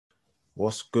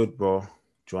What's good, bro? Do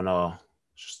you wanna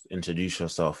just introduce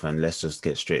yourself and let's just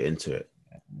get straight into it?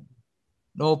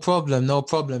 No problem, no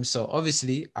problem. So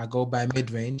obviously I go by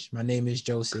Midrange. My name is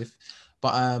Joseph,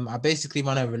 but I basically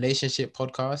run a relationship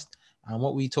podcast, and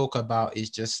what we talk about is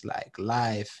just like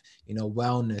life,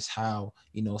 wellness, how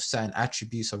certain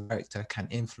attributes of character can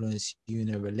influence you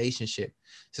in a relationship.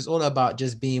 So it's all about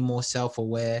just being more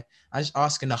self-aware and just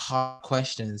asking the hard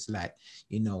questions like,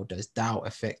 does doubt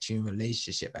affect you in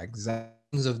relationship? Exact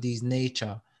things of these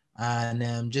nature,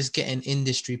 and just getting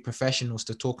industry professionals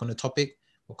to talk on the topic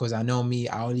because I know me,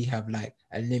 I only have like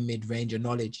a limited range of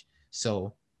knowledge.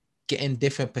 So getting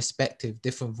different perspective,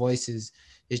 different voices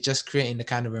is just creating the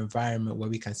kind of environment where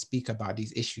we can speak about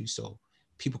these issues so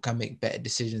people can make better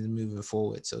decisions moving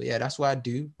forward. So yeah, that's what I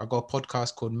do. I got a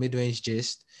podcast called Midrange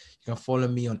Gist. You can follow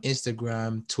me on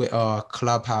Instagram, Twitter,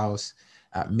 Clubhouse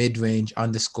at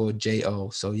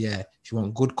midrange_Jo. So yeah, if you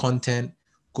want good content,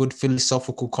 good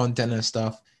philosophical content and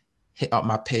stuff, hit up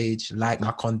my page, like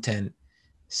my content,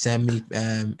 send me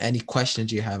any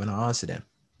questions you have and I'll answer them.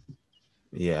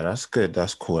 Yeah, that's good.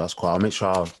 That's cool. That's cool. I'll make sure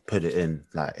I'll put it in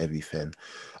like everything.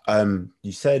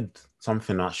 You said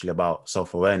something actually about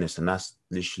self-awareness, and that's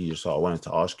literally just what I wanted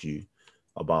to ask you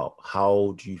about.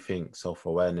 How do you think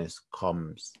self-awareness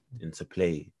comes into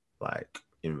play, like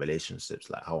in relationships?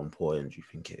 Like, how important do you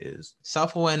think it is?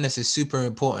 Self-awareness is super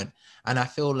important. And I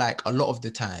feel like a lot of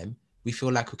the time we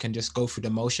feel like we can just go through the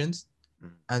motions.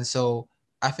 Mm. And so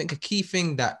I think a key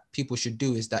thing that people should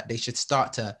do is that they should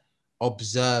start to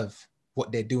observe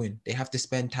what they're doing. They have to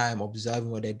spend time observing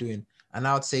what they're doing. And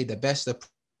I would say the best approach,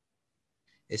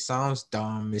 it sounds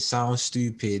dumb, it sounds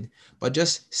stupid, but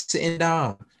just sitting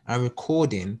down and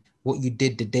recording what you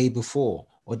did the day before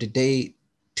or the day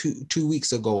two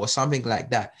weeks ago or something like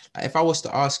that. Like if I was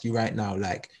to ask you right now,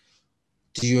 like,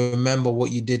 do you remember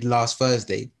what you did last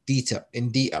Thursday, in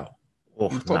detail? Oh,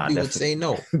 You nah, probably would say definitely,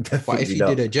 no. But if definitely you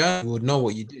did not. a journal, you would know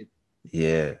what you did.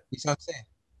 Yeah, You see what I'm saying?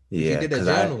 If you yeah, did a because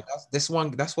I, journal, that's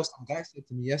what some guy said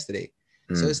to me yesterday.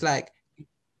 So mm, it's like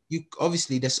you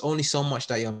obviously there's only so much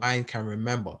that your mind can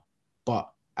remember, but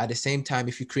at the same time,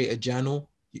 if you create a journal,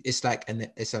 it's like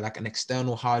an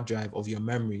external hard drive of your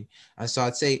memory. And so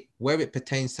I'd say where it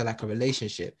pertains to like a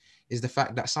relationship is the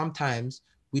fact that sometimes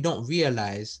we don't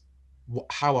realize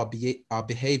how our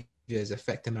behavior is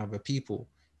affecting other people.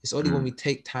 It's only when we mm,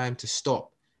 take time to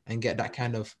stop and get that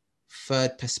kind of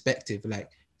third perspective, like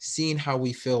seeing how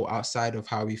we feel outside of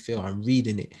how we feel and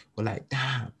reading it. We're like,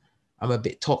 damn, I'm a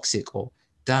bit toxic, or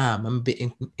damn, I'm a bit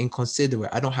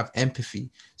inconsiderate. I don't have empathy.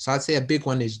 So I'd say a big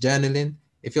one is journaling.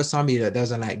 If you're somebody that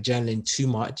doesn't like journaling too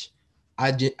much,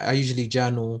 I usually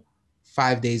journal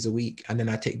 5 days a week and then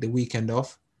I take the weekend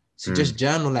off. So just mm,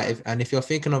 journal like if you're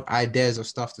thinking of ideas of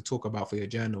stuff to talk about for your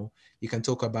journal, you can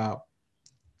talk about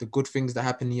the good things that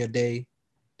happened in your day,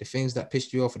 the things that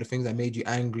pissed you off, or the things that made you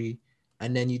angry,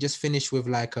 and then you just finish with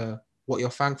like what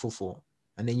you're thankful for,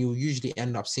 and then you usually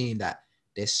end up seeing that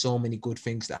there's so many good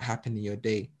things that happen in your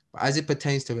day. But as it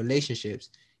pertains to relationships,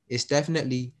 it's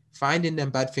definitely finding them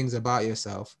bad things about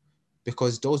yourself,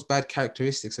 because those bad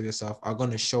characteristics of yourself are going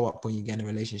to show up when you get in a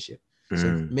relationship. So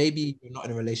mm, maybe you're not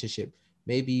in a relationship,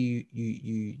 maybe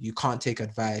you can't take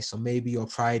advice, or maybe you're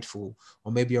prideful,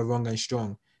 or maybe you're wrong and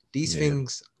strong. These yeah,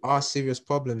 things are serious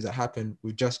problems that happen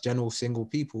with just general single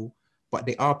people, but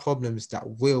they are problems that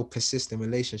will persist in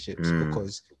relationships, mm,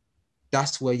 because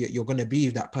that's where you're going to be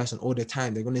with that person all the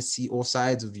time. They're going to see all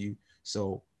sides of you.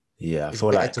 So yeah. I it's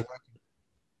feel better to like, work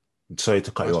sorry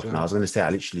to cut you past off. your Now, I own. was gonna say, I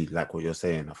literally like what you're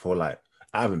saying. I feel like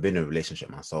I haven't been in a relationship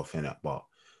myself in it, but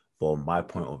from my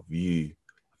point of view,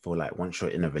 I feel like once you're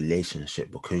in a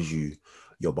relationship, because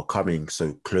you're becoming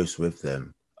so close with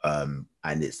them, and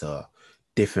it's a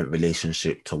different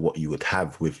relationship to what you would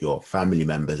have with your family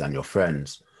members and your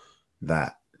friends,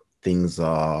 that things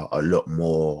are a lot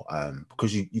more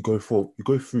because you go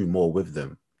through more with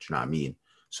them. Do you know what I mean?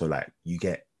 So like you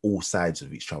get all sides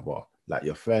of each other. Like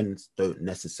your friends don't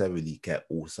necessarily get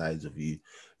all sides of you.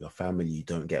 Your family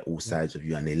don't get all Yeah. sides of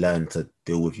you, and they learn to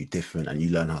deal with you different, and you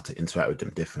learn how to interact with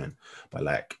them different. But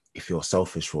like if you're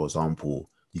selfish, for example,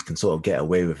 you can sort of get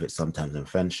away with it sometimes in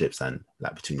friendships and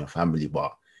like between your family,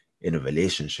 but in a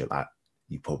relationship,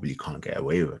 you probably can't get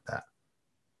away with that.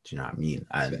 Do you know what I mean? So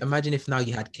And imagine if now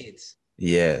you had kids.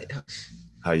 yeah,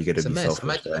 how you gonna It's a be mess. selfish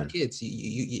Imagine you had then? kids.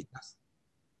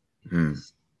 Hmm.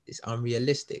 It's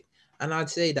unrealistic. And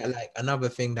I'd say that like another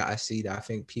thing that I see that I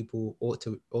think people ought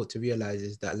to realize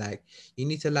is that like you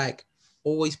need to like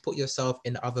always put yourself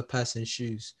in the other person's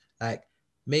shoes. Like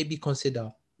maybe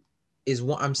consider, is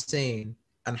what I'm saying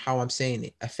and how I'm saying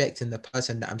it affecting the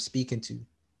person that I'm speaking to? Do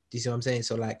you see what I'm saying?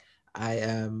 So like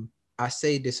I I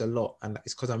say this a lot, and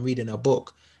it's because I'm reading a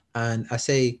book, and I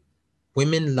say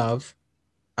women love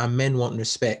and men want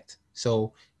respect.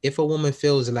 So if a woman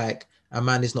feels like a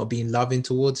man is not being loving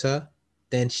towards her,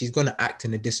 then she's gonna act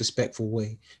in a disrespectful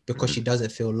way because she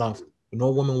doesn't feel loved. No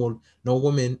woman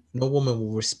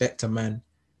will respect a man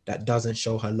that doesn't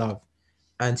show her love.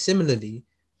 And similarly,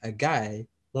 a guy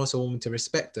wants a woman to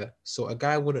respect her. So a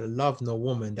guy wouldn't love no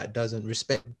woman that doesn't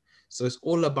respect him. So it's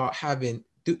all about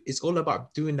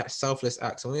doing that selfless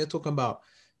act. So when you're talking about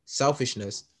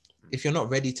selfishness, if you're not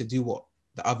ready to do what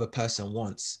the other person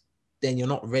wants, then you're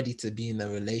not ready to be in a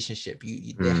relationship.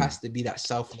 There has to be that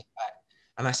selfless act.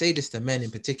 And I say this to men in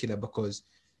particular because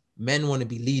men want to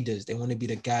be leaders. They want to be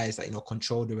the guys that,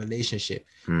 control the relationship.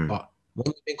 But when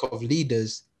you think of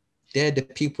leaders, they're the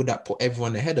people that put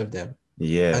everyone ahead of them.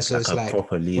 Yeah, And so like it's a like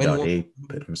proper leader, they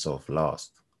put themselves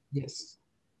last. Yes.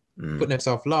 Put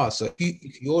themselves last. So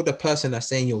if you're the person that's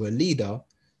saying you're a leader,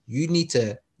 you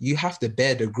have to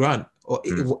bear the grunt, or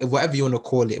whatever you want to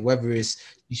call it, whether it's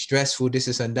stressful,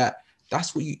 this and that.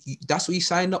 That's what you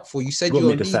signed up for. You said you're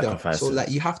a leader. So like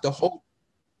you have to hold.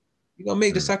 You're gonna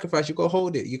make the sacrifice, you gotta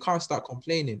hold it. You can't start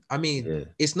complaining. I mean,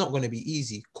 it's not gonna be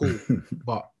easy, cool.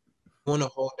 But you wanna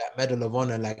hold that medal of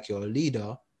honor like you're a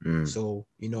leader. So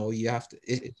you have to,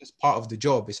 it's just part of the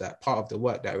job. It's like part of the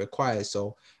work that it requires.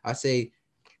 So I say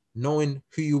knowing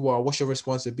who you are, what's your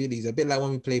responsibilities, a bit like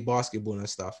when we play basketball and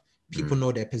stuff. People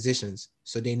know their positions,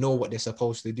 so they know what they're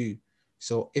supposed to do.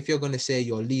 So if you're going to say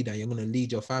you're a leader, you're going to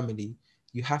lead your family,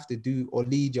 you have to do, or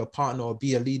lead your partner, or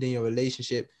be a leader in your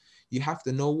relationship, you have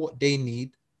to know what they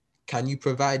need. Can you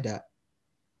provide that?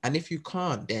 And if you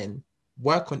can't, then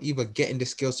work on either getting the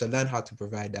skills to learn how to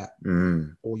provide that,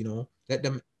 or let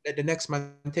the next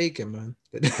man take it, man.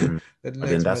 But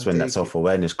then that's when that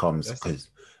self-awareness comes, because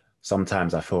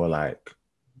sometimes I feel like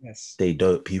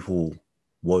people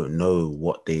won't know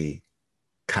what they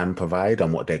can provide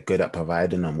and what they're good at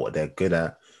providing and what they're good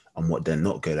at and what they're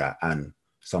not good at, and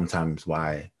sometimes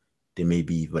why they may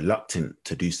be reluctant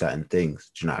to do certain things.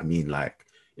 Do you know what I mean? Like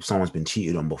if someone's been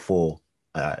cheated on before,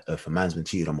 if a man's been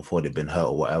cheated on before, they've been hurt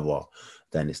or whatever,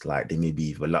 then it's like they may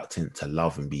be reluctant to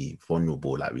love and be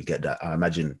vulnerable. Like we get that. I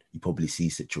imagine you probably see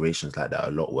situations like that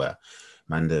a lot where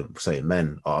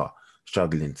men are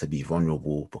struggling to be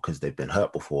vulnerable because they've been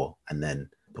hurt before, and then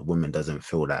the woman doesn't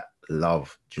feel that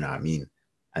love. Do you know what I mean?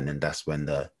 And then that's when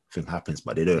the thing happens.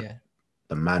 But they don't. Yeah.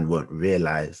 The man won't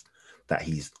realize that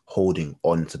he's holding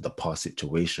on to the past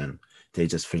situation. They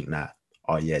just think that,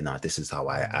 oh yeah, no, this is how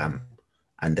I am,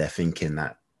 and they're thinking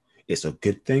that it's a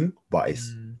good thing, but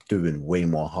it's doing way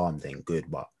more harm than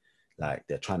good. But like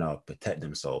they're trying to protect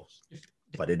themselves,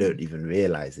 but they don't even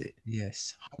realize it.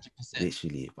 Yes, 100%.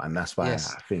 Literally, and that's why I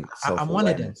think I'm one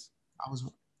of them.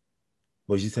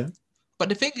 What did you say? But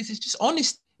the thing is, it's just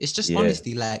honest. It's just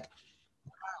honesty. Like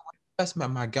when I first met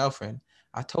my girlfriend,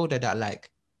 I told her that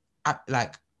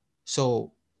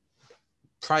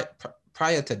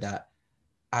prior to that,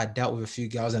 I dealt with a few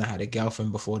girls and I had a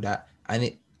girlfriend before that,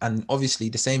 and obviously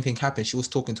the same thing happened. She was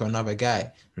talking to another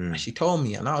guy, and she told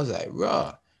me, and I was like,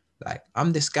 "Raw, like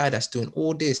I'm this guy that's doing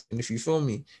all this, and if you feel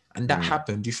me, and that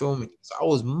happened, you feel me?" So I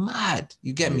was mad.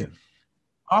 You get me?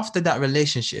 After that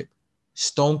relationship,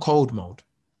 stone cold mode.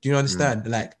 Do you understand?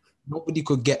 Like nobody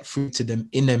could get through to the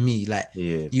inner me. Like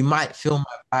you might feel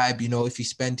my vibe, if you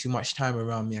spend too much time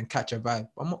around me and catch a vibe.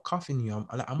 I'm not cuffing you.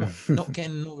 I'm not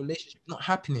getting no relationship. Not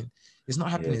happening. It's not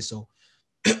happening. Yeah. So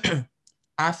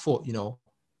I thought,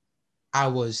 I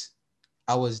was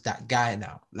that guy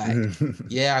now. Like,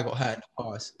 I got hurt in the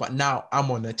past, but now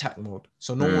I'm on attack mode.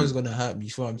 So no one's gonna hurt me.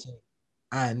 You feel what I'm saying?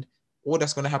 And all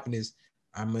that's gonna happen is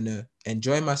I'm gonna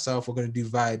enjoy myself. We're gonna do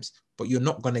vibes, but I'm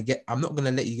not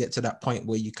gonna let you get to that point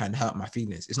where you can hurt my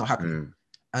feelings. It's not happening.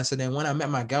 And so then when I met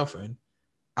my girlfriend,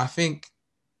 I think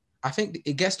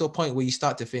it gets to a point where you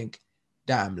start to think,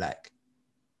 damn, like,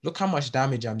 look how much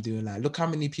damage I'm doing. Like, look how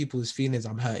many people's feelings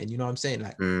I'm hurting. You know what I'm saying?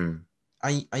 Like,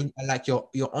 I like your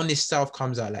honest self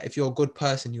comes out. Like, if you're a good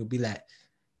person, you'll be like,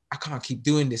 I can't keep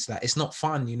doing this. Like, it's not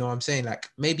fun. You know what I'm saying? Like,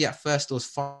 maybe at first it was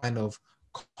fun of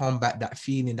combat that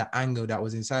feeling, that anger that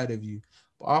was inside of you.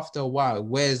 But after a while, it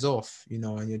wears off,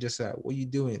 and you're just like, what are you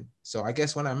doing? So I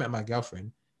guess when I met my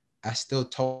girlfriend, I still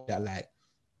told her that, like,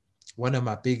 one of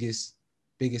my biggest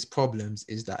problems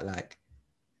is that, like,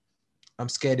 I'm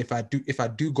scared if I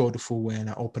do go the full way and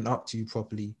I open up to you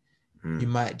properly, you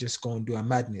might just go and do a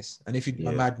madness. And if you do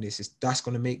a madness, that's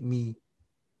gonna make me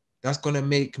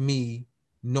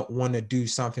not want to do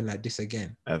something like this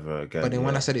again. Ever again. But then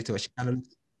when I said it to her,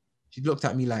 she looked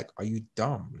at me like, are you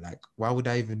dumb? Like, why would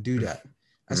I even do that?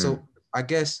 And so I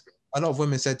guess a lot of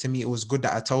women said to me it was good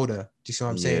that I told her. Do you see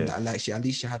what I'm saying? Yeah. That like at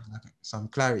least she had like some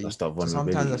clarity. That's that So sometimes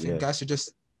I vulnerability. think Yeah. guys should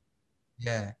just,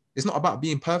 yeah, it's not about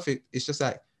being perfect. It's just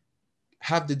like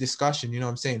have the discussion, you know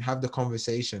what I'm saying? Have the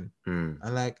conversation. Mm.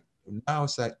 And like now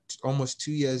it's like almost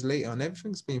 2 years later and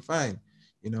everything's been fine,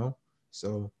 you know?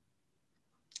 So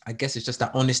I guess it's just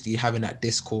that honesty, having that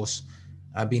discourse,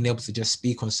 being able to just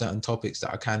speak on certain topics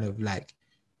that are kind of like,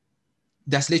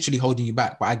 that's literally holding you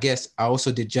back. But I guess I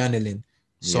also did journaling.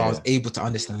 So I was Yeah. able to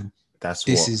understand That's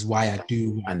this what. is why I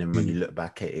do what I And then when you do. look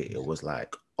back at it, it was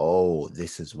like, oh,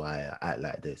 this is why I act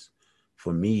like this.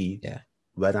 For me, Yeah.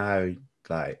 when I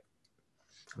like,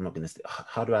 I'm not gonna say,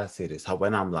 how do I say this? How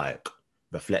when I'm like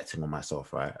reflecting on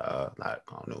myself, right? Like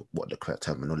I don't know what the correct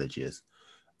terminology is.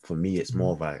 For me, it's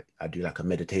more of like I do like a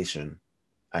meditation,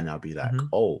 and I'll be like,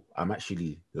 oh, I'm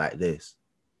actually like this,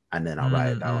 and then I'll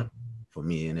write it down for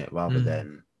me in it, rather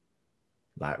than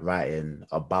like writing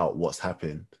about what's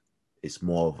happened. It's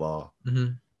more of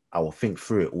a I will think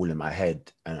through it all in my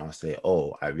head, and I'll say,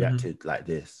 oh, I reacted like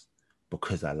this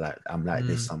because I'm like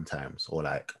this sometimes, or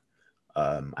like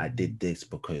I did this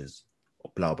because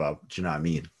blah blah. Do you know what I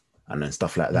mean? And then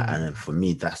stuff like that. And then for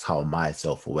me, that's how my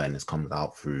self-awareness comes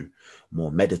out, through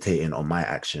more meditating on my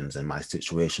actions and my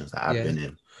situations that I've been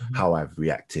in, how I've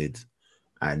reacted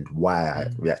and why I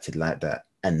reacted like that.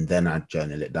 And then I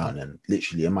journal it down. And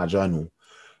literally in my journal,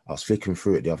 I was flicking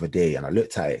through it the other day and I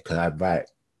looked at it because I write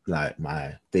like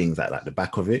my things at like the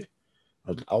back of it.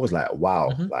 I was like,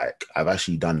 wow, like I've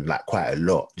actually done like quite a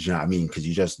lot. Do you know what I mean? Because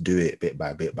you just do it bit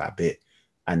by bit by bit.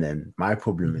 And then my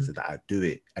problem is that I do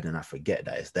it and then I forget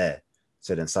that it's there.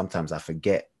 So then sometimes I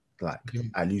forget, like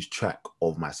I lose track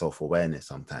of my self-awareness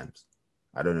sometimes.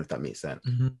 I don't know if that makes sense.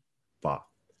 But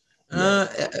yeah.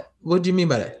 What do you mean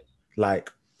by that?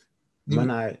 Like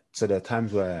so there are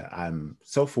times where I'm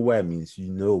self-aware, means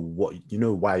you know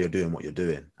why you're doing what you're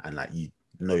doing, and like you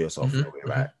know yourself in a way,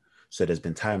 right? So there's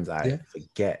been times I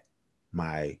forget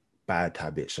my bad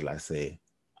habits, shall I say,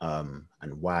 and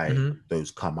why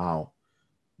those come out,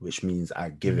 which means I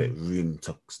give it room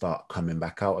to start coming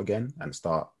back out again and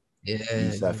start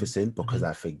resurfacing, because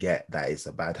I forget that it's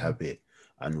a bad habit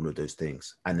and all of those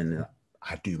things. And then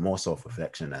I do more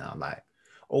self-reflection and I'm like,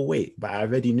 oh wait, but I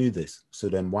already knew this. So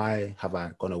then why have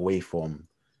I gone away from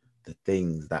the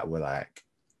things that were like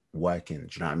working? Do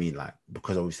you know what I mean? Like,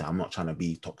 because obviously I'm not trying to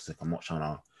be toxic. I'm not trying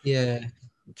to, do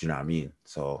you know what I mean?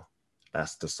 So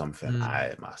that's just something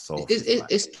I myself is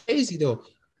like, it's crazy though.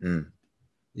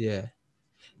 Yeah.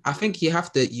 I think you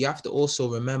have to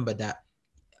also remember that,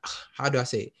 how do I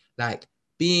say it? Like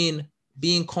being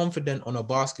confident on a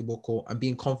basketball court and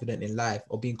being confident in life,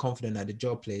 or being confident at the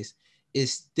job place,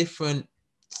 is different.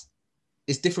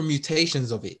 It's different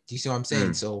mutations of it. Do you see what I'm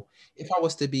saying? So if I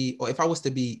was to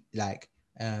be like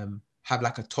have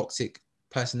like a toxic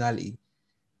personality,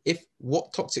 if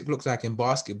what toxic looks like in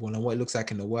basketball and what it looks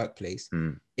like in the workplace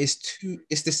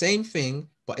it's the same thing,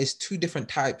 but it's two different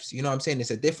types. You know what I'm saying?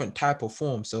 It's a different type of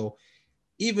form. So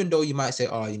even though you might say,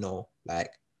 oh, you know,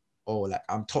 like, oh, like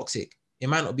I'm toxic, it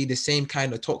might not be the same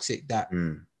kind of toxic that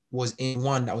was in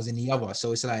one that was in the other.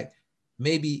 So it's like,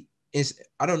 maybe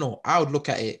I don't know. I would look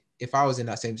at it, if I was in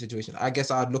that same situation, I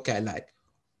guess I'd look at it like,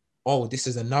 oh, this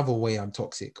is another way I'm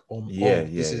toxic.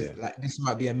 This is like, this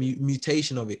might be a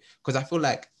mutation of it. Because I feel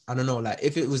like, I don't know, like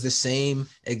if it was the same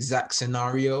exact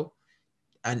scenario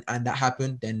and that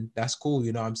happened, then that's cool.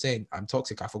 You know what I'm saying? I'm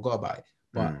toxic. I forgot about it.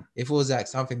 But if it was like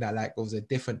something that like was a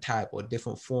different type or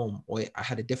different form, or I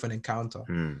had a different encounter,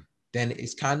 then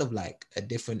it's kind of like a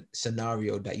different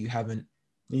scenario that you haven't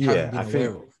been I aware think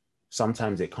of.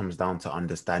 sometimes it comes down to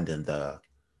understanding the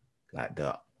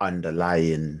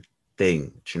underlying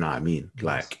thing. Do you know what I mean?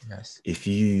 Like if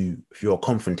you're a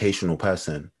confrontational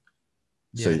person,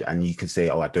 and you can say,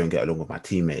 oh, I don't get along with my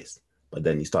teammates, but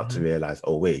then you start to realize,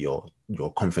 oh wait, you're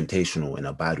confrontational in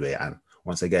a bad way. And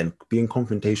once again, being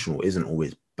confrontational isn't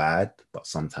always bad, but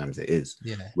sometimes it is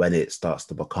when it starts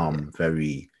to become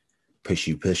very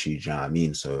pushy, do you know what I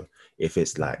mean? So if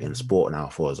it's like in sport now,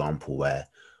 for example, where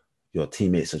your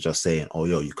teammates are just saying, oh,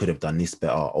 yo, you could have done this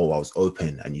better. Oh, I was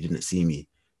open and you didn't see me.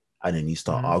 And then you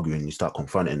start arguing, you start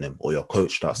confronting them, or your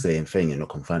coach starts saying thing and you're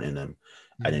confronting them.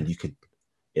 And then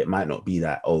it might not be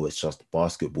that, oh, it's just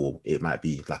basketball. It might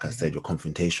be, like I said, you're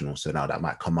confrontational. So now that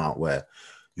might come out where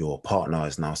your partner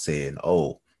is now saying,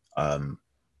 oh,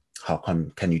 how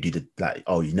come, can you do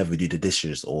oh, you never do the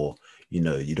dishes, or, you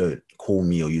know, you don't call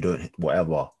me, or you don't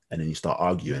whatever. And then you start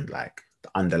arguing. Like the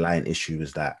underlying issue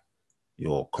is that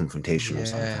you're confrontational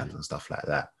sometimes and stuff like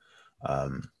that.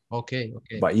 But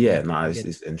no,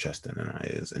 it's interesting, and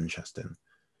it is interesting.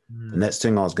 The next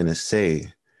thing I was gonna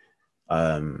say,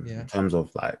 In terms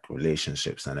of like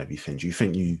relationships and everything, do you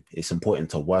think it's important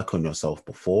to work on yourself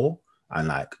before and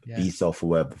like be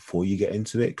self-aware before you get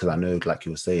into it? Because I know, like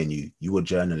you were saying, you were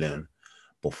journaling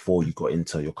before you got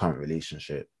into your current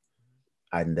relationship,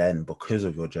 and then because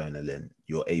of your journaling,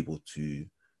 you're able to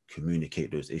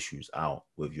communicate those issues out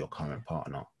with your current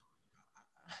partner.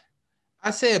 I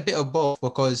say a bit of both,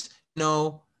 because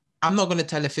I'm not gonna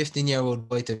tell a 15-year-old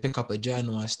boy to pick up a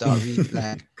journal and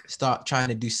start trying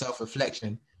to do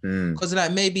self-reflection, because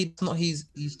like maybe it's not his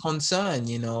concern,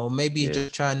 maybe he's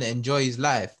just trying to enjoy his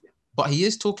life, but he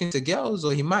is talking to girls,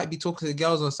 or he might be talking to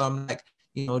girls on some like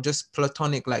just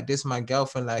platonic, like this my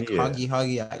girlfriend, like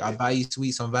huggy, like I buy you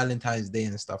sweets on Valentine's Day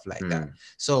and stuff like that.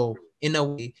 So in a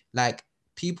way, like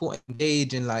people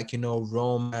engage in like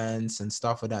romance and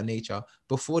stuff of that nature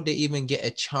before they even get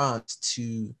a chance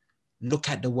to look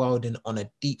at the world on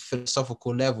a deep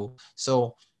philosophical level.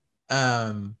 So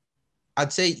I'd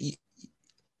say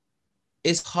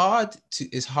it's hard.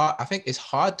 I think it's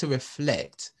hard to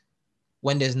reflect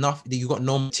when there's nothing, you got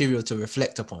no material to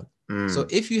reflect upon. So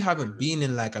if you haven't been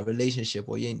in like a relationship,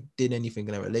 or you ain't did anything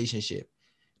in a relationship,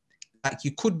 like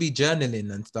you could be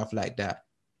journaling and stuff like that,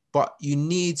 but you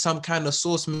need some kind of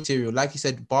source material. Like you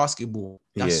said, basketball,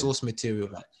 that's source material.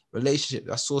 Like relationship,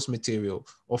 that's source material.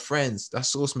 Or friends, that's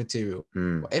source material.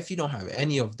 But if you don't have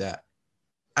any of that,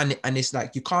 and it's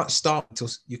like you can't start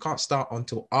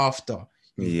until after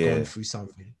you've gone through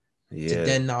something to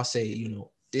then now say,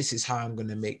 this is how I'm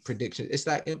gonna make predictions. It's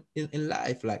like in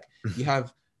life, like you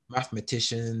have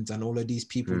mathematicians and all of these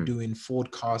people doing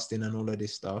forecasting and all of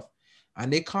this stuff,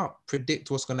 and they can't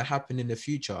predict what's going to happen in the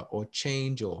future or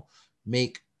change or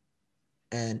make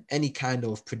any kind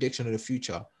of prediction of the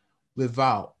future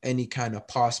without any kind of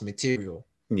past material.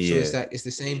 So it's like, it's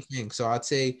the same thing. So I'd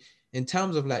say in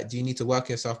terms of like, do you need to work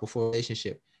yourself before a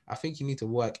relationship? I think you need to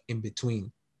work in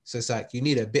between. So it's like, you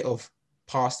need a bit of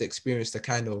past experience to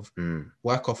kind of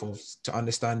work off of, to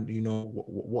understand,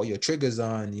 what your triggers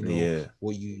are, and,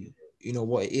 what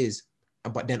what it is.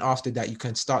 But then after that, you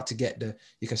can start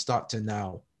to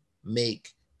now make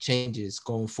changes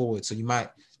going forward. So you might,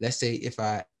 let's say if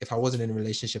I wasn't in a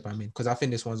relationship I'm in, because I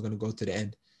think this one's going to go to the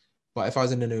end, but if I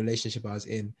was in a relationship I was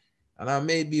in, and I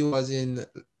maybe was in,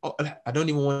 I don't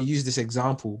even want to use this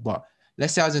example, but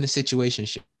let's say I was in a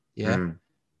situationship,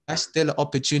 that's still an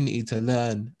opportunity to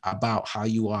learn about how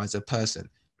you are as a person.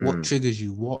 What triggers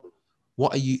you?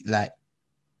 What are you like?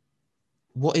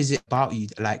 What is it about you?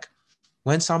 Like,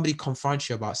 when somebody confronts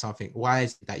you about something, why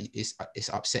is it that it's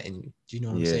upsetting you? Do you know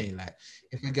what I'm saying? Like,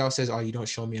 if a girl says, "Oh, you don't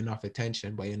show me enough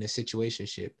attention," but you're in a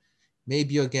situationship,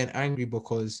 maybe you're getting angry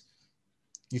because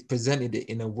you've presented it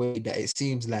in a way that it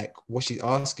seems like what she's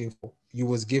asking for, you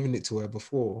was giving it to her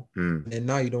before, and then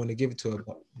now you don't want to give it to her,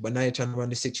 but now you're trying to run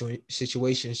the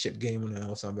situationship game on her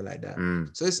or something like that.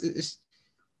 So it's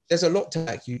there's a lot to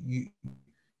like you.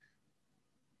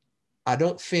 I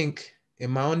don't think,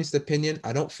 in my honest opinion,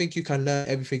 I don't think you can learn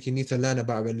everything you need to learn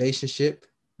about a relationship,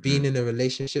 being in a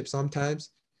relationship sometimes.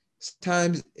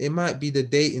 Sometimes it might be the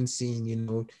dating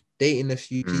scene, dating a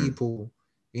few people,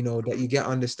 that you get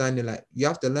understanding. Like, you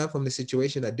have to learn from the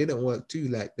situation that didn't work too,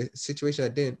 like the situation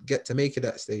that didn't get to make it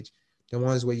that stage. The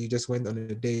ones where you just went on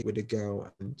a date with a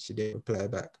girl and she didn't reply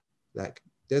back. Like,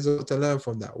 there's a lot to learn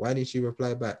from that. Why didn't she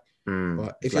reply back?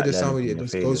 But if you're just somebody that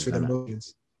just goes through the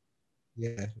motions,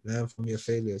 learn from your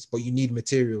failures, but you need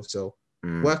material, so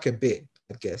work a bit,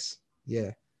 I guess.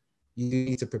 You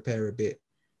need to prepare a bit,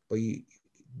 but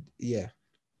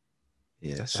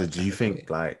so do you think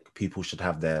like people should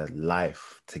have their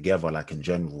life together, like in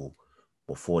general,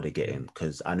 before they get in?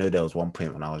 Because I know there was one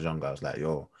point when I was younger, I was like,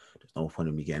 yo, there's no point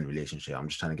in me getting in a relationship, I'm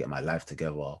just trying to get my life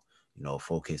together,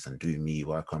 focus and do me,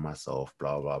 work on myself,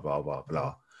 blah blah blah blah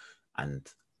blah. And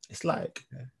it's like,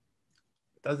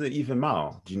 does it even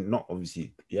matter? Do you not,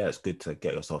 obviously, it's good to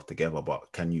get yourself together,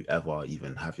 but can you ever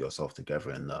even have yourself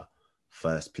together in the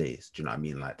first place? Do you know what I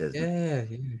mean? Like, there's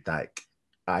like,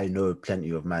 I know plenty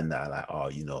of men that are like, oh,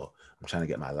 I'm trying to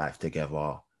get my life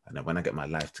together, and then when I get my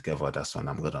life together, that's when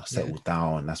I'm gonna settle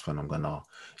down, that's when I'm gonna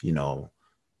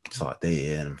start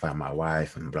dating and find my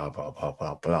wife and blah blah blah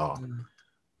blah blah.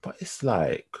 But it's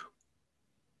like,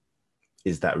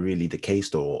 is that really the case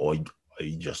though, or are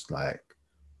you just like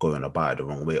going about it the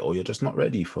wrong way, or you're just not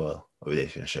ready for a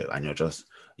relationship and you're just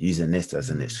using this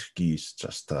as an excuse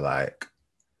just to like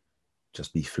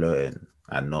just be flirting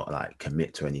and not like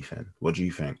commit to anything? What do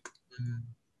you think?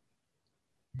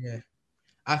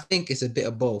 I think it's a bit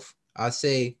of both. I'd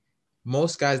say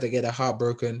most guys that get their heart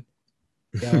broken,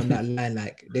 they're on that line,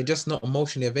 like they're just not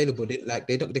emotionally available. They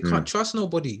can't trust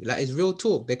nobody. Like, it's real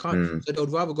talk. They can't. So they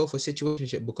would rather go for a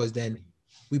situationship, because then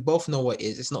we both know what it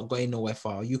is. It's not going nowhere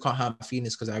far. You can't harm my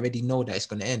feelings because I already know that it's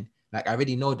going to end. Like, I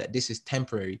already know that this is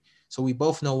temporary. So we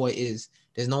both know what it is.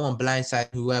 There's no one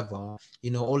blindside whoever,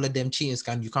 you know, all of them cheating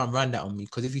scams, you can't run that on me.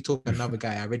 Because if you talk to another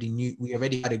guy, I already knew, we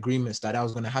already had agreements that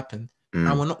was going to happen.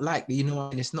 And we're not likely, you know,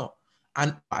 and it's not.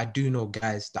 And I do know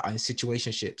guys that are in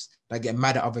situationships that get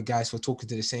mad at other guys for talking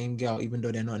to the same girl, even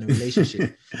though they're not in a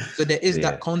relationship. So there is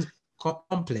that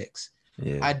complex.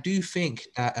 Yeah. I do think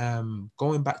that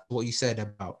going back to what you said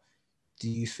about, do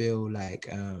you feel like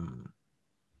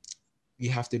you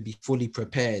have to be fully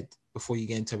prepared before you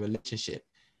get into a relationship?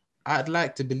 I'd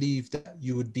like to believe that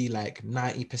you would be like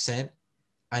 90%,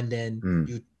 and then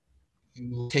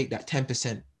you take that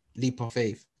 10% leap of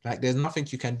faith. Like, there's nothing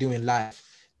you can do in life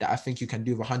that I think you can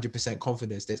do with 100%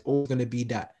 confidence. There's always going to be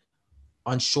that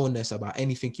unsureness about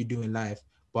anything you do in life.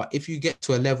 But if you get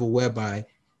to a level whereby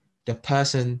the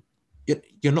person,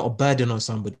 you're not a burden on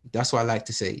somebody. That's what I like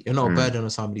to say. You're not a burden on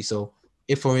somebody. So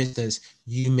if, for instance,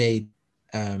 you made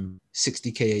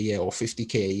 60K a year or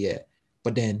 50K a year,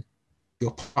 but then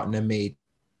your partner made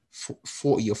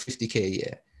 40 or 50K a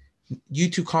year, you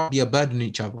two can't be a burden on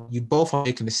each other. You both are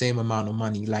making the same amount of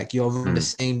money. Like, you're in the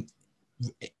same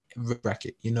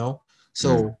bracket, you know?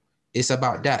 So it's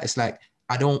about that. It's like,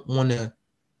 I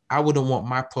wouldn't want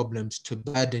my problems to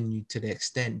burden you to the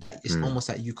extent that it's almost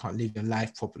like you can't live your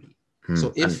life properly.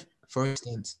 So if, for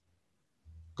instance,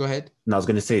 go ahead. No, I was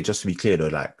going to say, just to be clear though,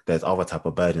 like, there's other type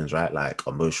of burdens, right? Like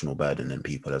emotional burden in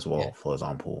people as well, for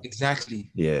example.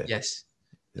 Exactly. Yeah. Yes.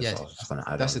 Yes. I was just going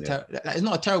to add that's on, it's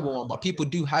not a terrible one, but people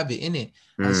do have it in it.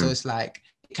 And so it's like,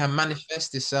 it can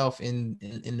manifest itself in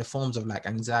the forms of like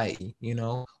anxiety, you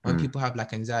know? When people have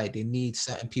like anxiety, they need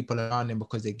certain people around them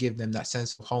because they give them that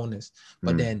sense of wholeness.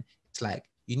 But then it's like,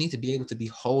 you need to be able to be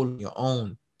whole on your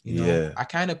own, you know? I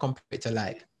kind of compare it to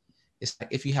like, it's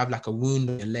like if you have like a wound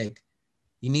on your leg,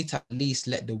 you need to at least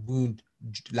let the wound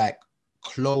like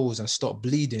close and stop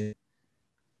bleeding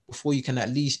before you can at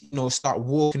least, you know, start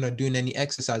walking or doing any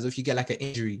exercise. Or if you get like an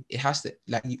injury, it has to,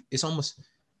 like, it's almost,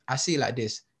 I see it like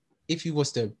this. If you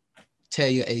was to tear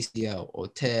your ACL or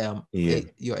tear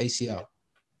your ACL,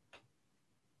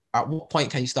 at what point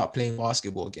can you start playing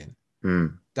basketball again?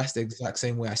 That's the exact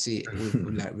same way I see it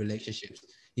with like relationships.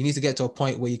 You need to get to a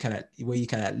point where you can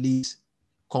at least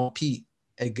compete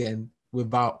again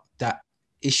without that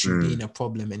issue being a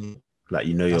problem anymore. Like,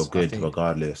 you know, you're good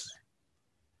regardless.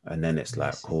 And then it's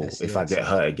like, cool, if I get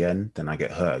hurt again, then I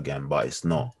get hurt again, but it's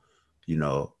not, you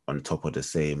know, on top of the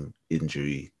same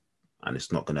injury, and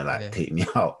it's not gonna like take me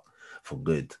out for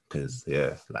good, because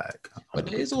like. But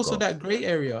there is also that gray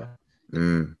area.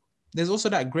 There's also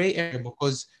that gray area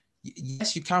because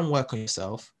yes, you can work on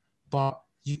yourself, but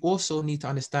you also need to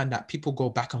understand that people go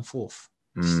back and forth.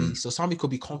 See, so somebody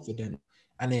could be confident,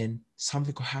 and then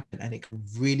something could happen, and it could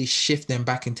really shift them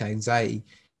back into anxiety,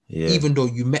 even though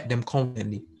you met them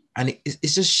confidently. And it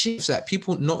just shifts that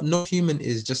people, no human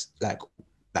is just like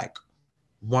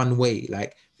one way.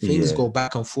 Like, things go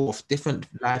back and forth, different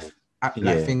life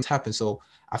things happen. So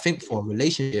I think for a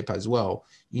relationship as well,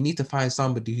 you need to find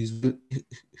somebody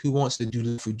who wants to do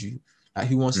life with you, like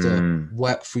who wants to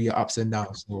work through your ups and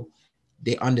downs. So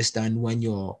they understand when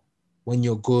you're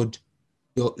good.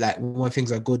 You're like, when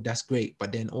things are good, that's great.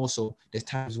 But then also there's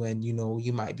times when, you know,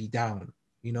 you might be down,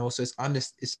 you know. So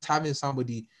it's having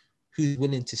somebody who's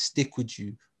willing to stick with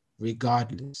you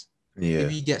regardless.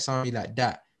 If you get somebody like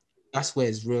that, that's where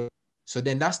it's real. So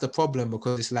then that's the problem,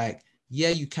 because it's like, yeah,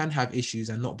 you can have issues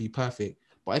and not be perfect,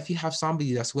 but if you have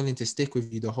somebody that's willing to stick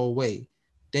with you the whole way,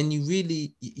 then you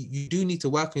really, you do need to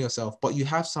work on yourself, but you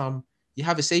have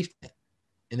a safety net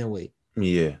in a way.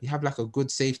 You have like a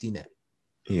good safety net.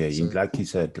 So, like you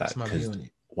said, like, because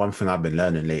one thing I've been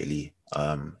learning lately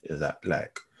is that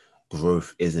like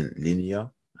growth isn't linear,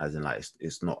 as in like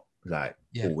it's not like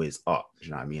always up. Do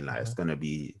you know what I mean? Like it's gonna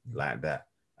be like that,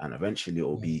 and eventually it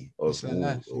will be overall,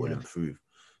 it will improve.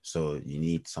 So you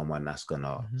need someone that's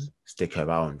gonna stick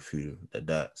around through the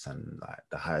dirts and like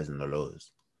the highs and the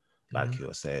lows, like you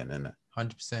were saying, innit?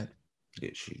 100%.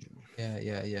 Literally.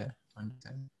 Yeah. 100%.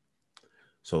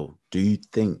 So do you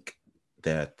think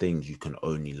there are things you can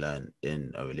only learn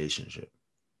in a relationship?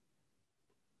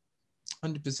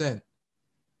 100%.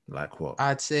 Like what?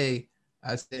 I'd say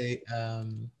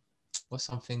what's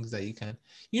some things that you can,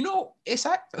 you know, it's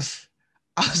like,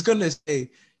 I was gonna say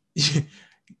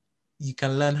you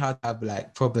can learn how to have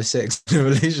like proper sex in a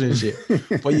relationship,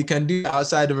 but you can do it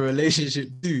outside of a relationship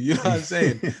too. You know what I'm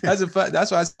saying? That's a fact.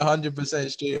 That's why I said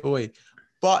 100% straight away.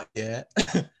 But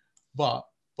but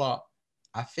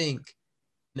I think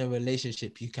in a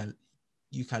relationship you can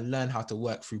learn how to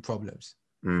work through problems.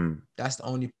 That's the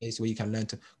only place where you can learn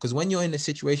to. Because when you're in a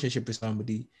situationship with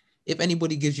somebody, if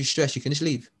anybody gives you stress, you can just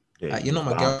leave. Yeah, Like, you you're not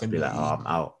just my don't have to girlfriend. be like, oh, I'm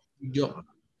out.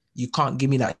 You can't give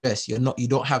me that stress. You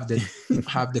don't have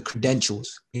the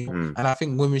credentials. And I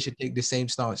think women should take the same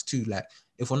stance too. Like,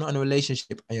 if we're not in a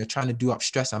relationship and you're trying to do up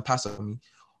stress and pass on me,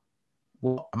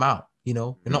 well, I'm out.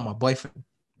 You're not my boyfriend.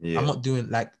 Yeah. I'm not doing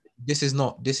like this is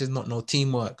not no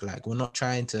teamwork. Like, we're not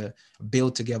trying to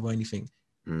build together or anything.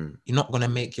 You're not gonna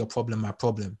make your problem my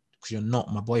problem because you're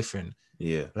not my boyfriend.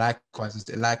 Yeah. Likewise,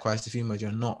 the females,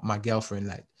 you're not my girlfriend.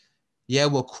 Like, yeah,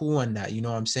 we're cool on that, you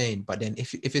know what I'm saying? But then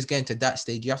if it's getting to that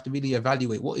stage, you have to really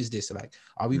evaluate, what is this? Like,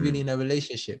 are we really in a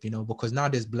relationship? Because now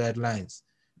there's blurred lines.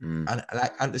 And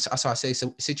that's why I say,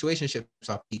 so situationships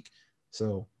are peak.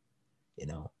 So,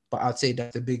 but I'd say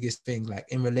that's the biggest thing. Like,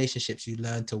 in relationships, you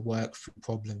learn to work through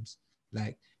problems.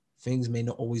 Like, things may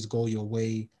not always go your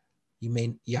way.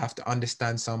 You have to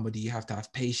understand somebody. You have to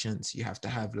have patience. You have to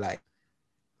have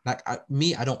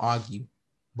I don't argue,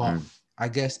 but I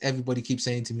guess everybody keeps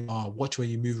saying to me, "Oh, watch when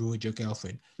you move with your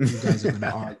girlfriend. You guys are gonna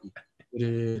argue."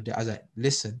 I was like,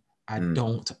 "Listen, I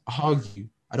don't argue.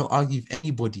 I don't argue with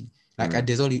anybody. Like,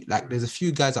 there's a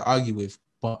few guys I argue with,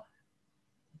 but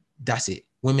that's it.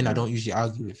 Women I don't usually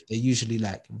argue with. They're usually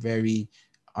like very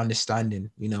understanding,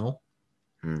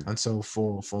 And so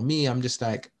for me, I'm just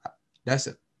like,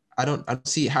 I don't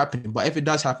see it happening. But if it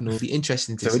does happen, it'll be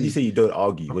interesting to see. So when you say you don't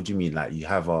argue, what do you mean? Like, you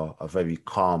have a very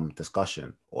calm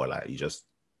discussion, or like you just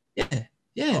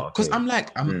because I'm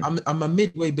like I'm a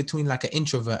midway between like an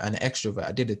introvert and an extrovert.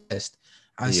 I did a test,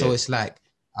 and so it's like,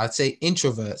 I'd say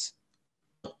introverts,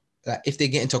 like, if they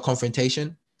get into a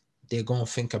confrontation, they're gonna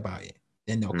think about it,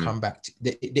 then they'll come back to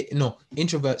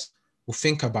introverts will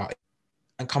think about it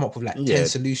and come up with like 10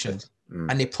 solutions,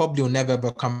 and they probably will never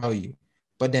ever come out you.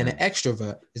 But then an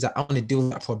extrovert is like, I want to deal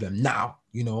with that problem now,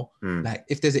 like,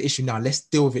 if there's an issue now, let's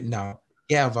deal with it now,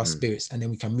 get out of our spirits, and then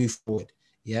we can move forward.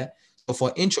 Yeah. So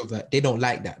for introvert, they don't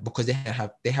like that because they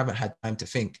haven't had time to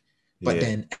think. But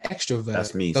then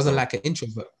extrovert doesn't like an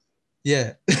introvert.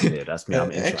 Yeah. Yeah, that's me. I'm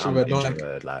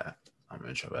extrovert. I'm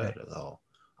introverted as well.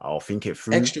 I'll think it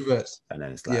through. Extroverts. And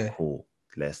then it's like, cool,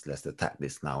 let's attack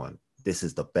this now, and this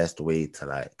is the best way to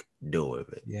like deal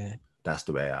with it. Yeah. That's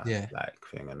the way I like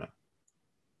think.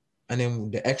 And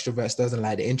then the extroverts doesn't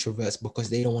like the introverts because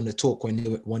they don't want to talk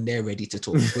when they're ready to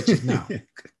talk, which is now.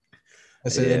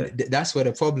 And so then that's where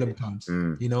the problem comes,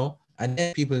 And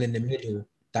then people in the middle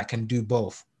that can do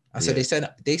both. And so they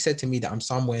said to me that I'm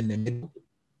somewhere in the middle.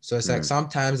 So it's like,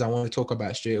 sometimes I want to talk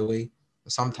about it straight away.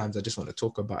 Sometimes I just want to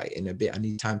talk about it in a bit. I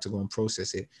need time to go and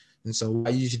process it. And so what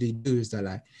I usually do is that,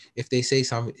 like, if they say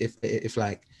something, if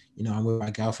like, I'm with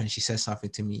my girlfriend, she says something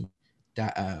to me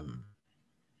that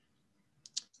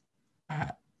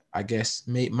I guess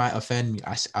might offend me,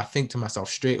 I think to myself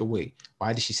straight away,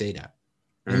 why did she say that?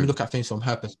 Let me look at things from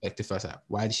her perspective first. Like,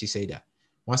 why did she say that?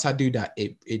 Once I do that,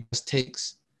 it just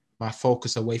takes my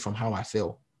focus away from how I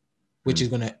feel, which is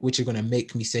gonna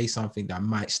make me say something that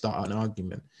might start an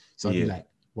argument. So I'll be like,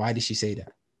 why did she say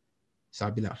that? So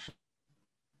I'll be like,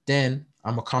 then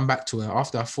I'm gonna come back to her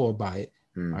after I thought about it,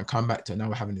 and come back to her. Now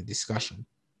we're having a discussion.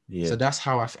 So that's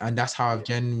how I've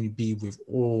genuinely be with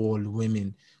all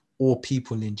women, all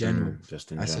people in general.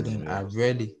 Just in and general, so then I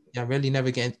rarely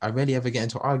ever get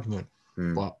into an argument.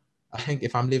 But I think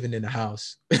if I'm living in a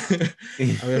house, I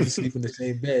have to sleep in the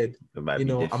same bed. I'm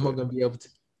not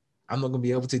gonna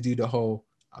be able to do the whole,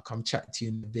 I'll come chat to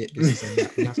you in a bit. This and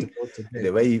that. We have to go to bed.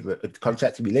 The way you come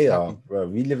chat to me later, bro.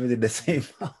 We live in the same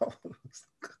house.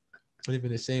 We live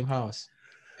in the same house.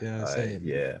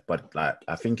 Yeah, but like,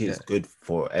 I think it's good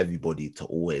for everybody to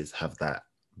always have that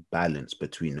balance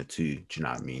between the two. Do you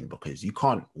know what I mean? Because you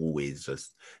can't always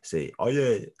just say, "Oh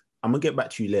yeah, I'm gonna get back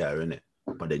to you later," innit?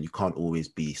 But then you can't always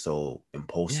be so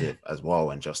impulsive as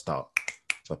well and just start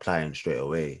replying straight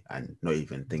away and not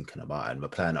even thinking about it, and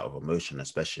replying out of emotion,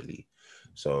 especially.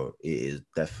 So it is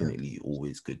definitely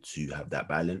always good to have that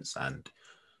balance. And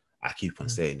I keep on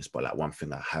saying this, but like, one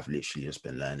thing I have literally just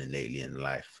been learning lately in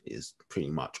life is pretty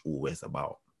much always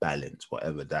about balance,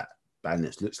 whatever that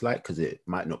balance looks like, because it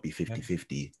might not be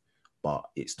 50-50, but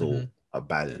it's still a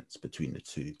balance between the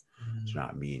two. Do you know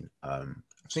what I mean?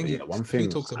 One thing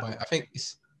talks about, I think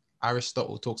it's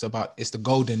Aristotle talks about, it's the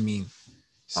golden mean.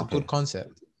 It's a good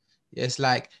concept. It's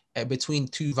like, between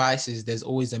two vices, there's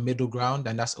always a middle ground,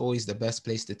 and that's always the best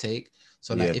place to take.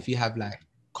 So like, if you have like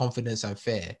confidence and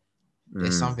fear,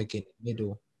 there's something in the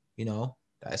middle,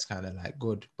 that's kind of like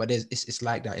good. But it's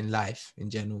like that in life in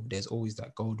general. There's always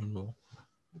that golden rule.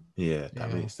 Yeah,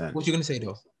 that makes sense. What you gonna say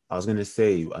though? I was gonna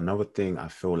say, another thing I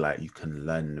feel like you can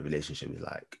learn in a relationship is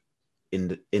like in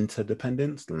the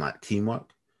interdependence and like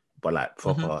teamwork. but like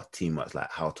proper teamwork's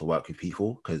like how to work with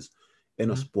people. Because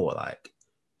in a sport, like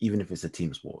even if it's a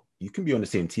team sport, you can be on the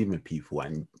same team with people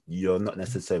and you're not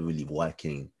necessarily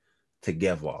working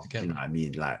together. You know what I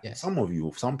mean? Like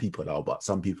some people are, but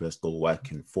some people are still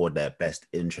working for their best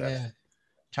interest. Yeah,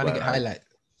 trying to get highlight.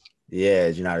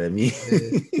 Yeah, do you know what I mean?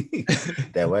 Yeah.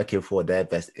 They're working for their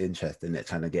best interest and they're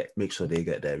trying to make sure they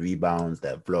get their rebounds,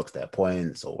 their blocks, their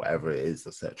points, or whatever it is,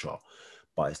 etc.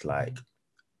 But it's like,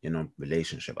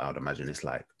 relationship, I would imagine it's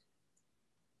like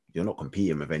you're not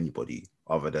competing with anybody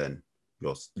other than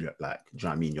your like, do you know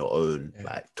what I mean, your own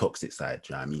like toxic side,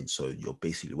 do you know what I mean? So you're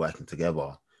basically working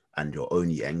together and your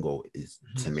only end goal is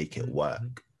to make it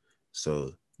work.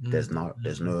 So there's no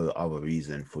other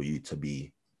reason for you to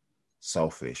be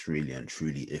selfish really and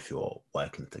truly if you're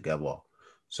working together.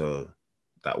 So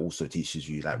that also teaches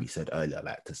you, like we said earlier,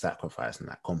 like to sacrifice and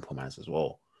like compromise as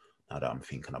well, now that I'm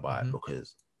thinking about it,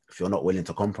 because if you're not willing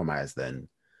to compromise, then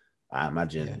I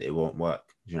imagine it won't work.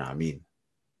 Do you know what I mean?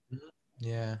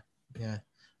 Yeah.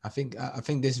 I think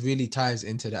this really ties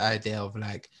into the idea of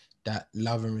like that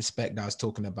love and respect that I was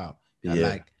talking about. That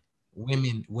like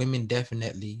women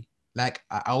definitely, like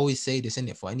I always say this, in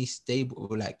it, for any stable,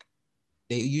 like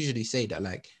they usually say that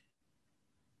like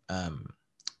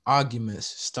arguments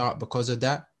start because of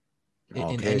that.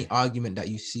 In any argument that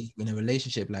you see in a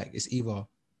relationship, like it's either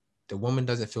the woman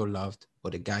doesn't feel loved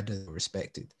or the guy doesn't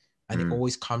respect it, and it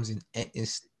always comes in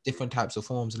different types of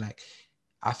forms. Like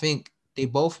I think they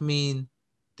both mean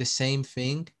the same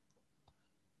thing,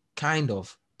 kind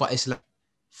of, but it's like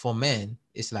for men,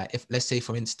 it's like, if let's say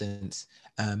for instance,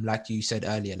 like you said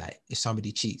earlier, like if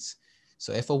somebody cheats,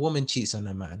 so if a woman cheats on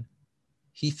a man,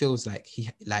 he feels like he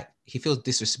feels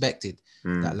disrespected,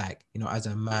 that like, as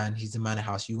a man, he's the man of the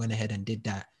house, you went ahead and did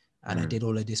that, and I did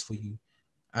all of this for you.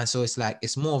 And so it's like,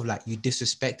 it's more of like you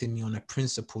disrespected me on a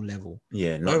principle level.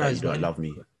 Yeah, not that you don't love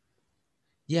me.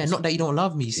 Yeah, not that you don't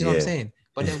love me. You see what I'm saying?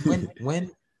 But then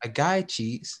when a guy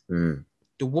cheats,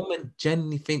 the woman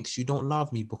generally thinks you don't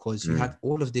love me because you have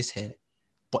all of this here,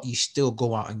 but you still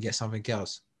go out and get something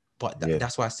else. But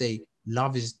that's why I say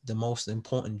love is the most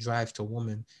important drive to a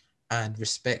woman, and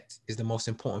respect is the most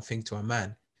important thing to a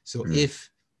man. So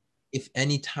if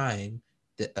any time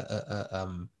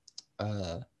the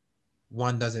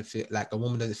one doesn't feel like, a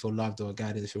woman doesn't feel loved or a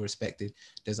guy doesn't feel respected,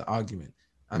 there's an argument.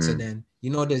 And so then,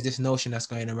 there's this notion that's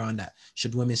going around that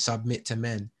should women submit to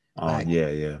men? I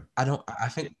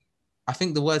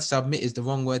think the word submit is the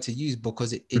wrong word to use,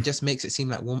 because it just makes it seem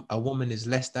like a woman is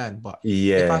less than. But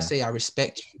if I say I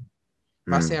respect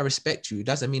you, it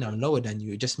doesn't mean I'm lower than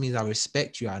you. It just means I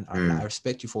respect you, and I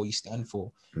respect you for what you stand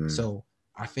for. So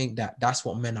I think that's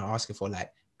what men are asking for.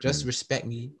 Like, just respect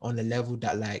me on the level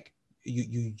that like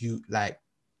you like,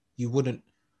 you wouldn't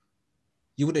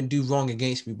do wrong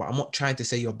against me, but I'm not trying to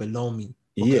say you're below me,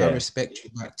 because I respect you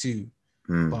back too.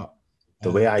 But the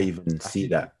way I even see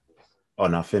that. Oh,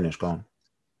 now finish, go on.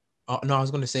 No, I was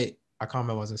gonna say, I can't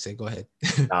remember what I was gonna say. Go ahead.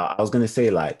 I was gonna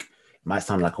say, like, it might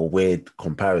sound like a weird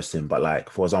comparison, but like,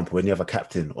 for example, when you have a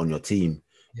captain on your team,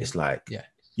 it's like,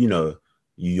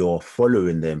 you're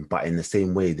following them, but in the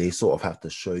same way, they sort of have to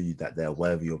show you that they're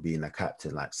worthy of being a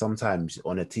captain. Like sometimes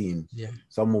on a team,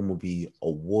 someone will be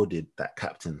awarded that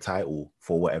captain title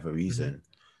for whatever reason,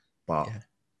 but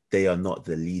they are not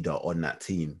the leader on that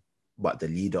team. But the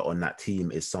leader on that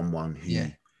team is someone who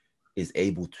is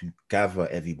able to gather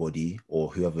everybody or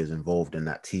whoever is involved in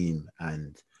that team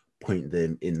and point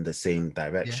them in the same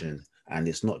direction. And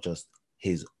it's not just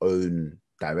his own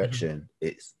direction,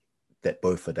 it's that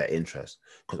both of their interests.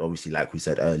 Because obviously, like we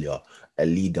said earlier, a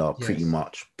leader pretty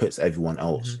much puts everyone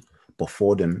else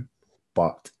before them,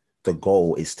 but the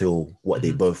goal is still what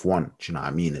they both want. Do you know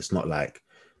what I mean? It's not like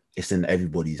it's in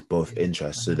everybody's both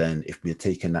interests. So then if we're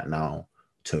taking that now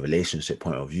to a relationship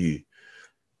point of view,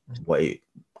 what I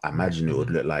imagine it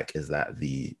would look like is that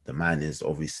the man is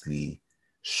obviously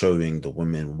showing the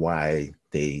women why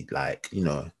they, like,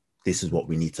 this is what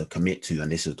we need to commit to,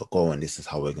 and this is the goal, and this is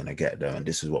how we're going to get there, and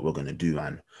this is what we're going to do,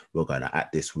 and we're going to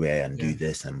act this way and do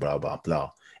this and blah blah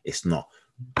blah. It's not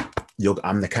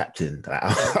I'm the captain, like,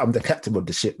 I'm the captain of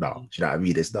the ship now. Do you know what I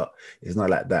mean? It's not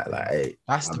like that. Like, hey,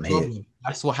 that's the problem. Here.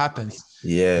 That's what happens.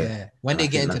 When they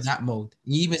get into that mode,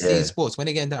 you even see in sports, when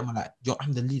they get into that mode, like, yo,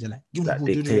 I'm the leader, like, you that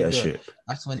dictatorship.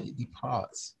 That's when it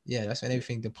departs. That's when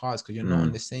everything departs, because you're not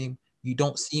on the same. You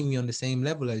don't see me on the same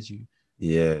level as you.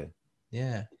 That's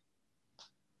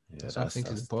what I think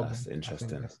is the problem. That's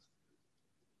interesting.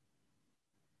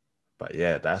 But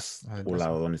that's all I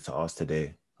wanted to ask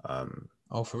today.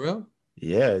 Oh, for real?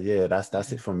 Yeah.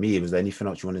 That's it from me. Was there anything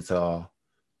else you wanted to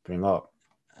bring up?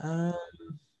 I'm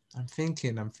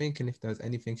thinking if there's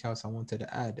anything else I wanted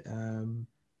to add.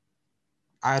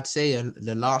 I'd say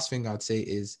the last thing I'd say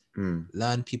is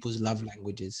learn people's love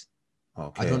languages.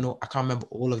 Okay. I don't know. I can't remember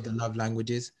all of the love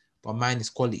languages, but mine is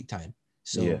quality time.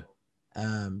 So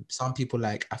some people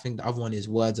like, I think the other one is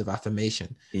words of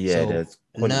affirmation. Yeah, So there's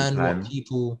quality learn time. what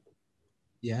people,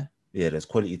 Yeah, there's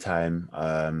quality time,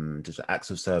 just acts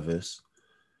of service,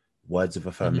 words of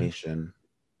affirmation,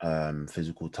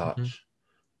 physical touch,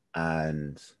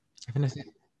 and I think that's it.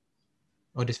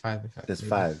 Oh, there's 5 in fact. there's Maybe.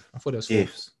 5. I thought there was 4.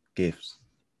 Gifts,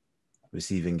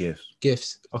 receiving gifts.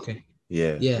 Gifts. Okay.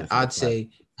 Yeah, Yeah, those are the I'd 5. say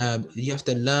you have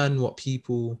to learn what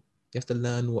people,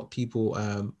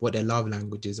 what their love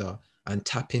languages are and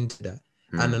tap into that.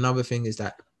 And another thing is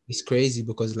that it's crazy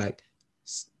because like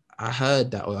I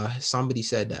heard that, or somebody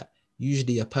said that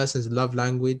usually a person's love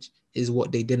language is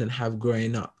what they didn't have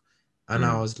growing up. And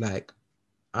I was like,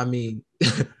 I mean,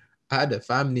 I had a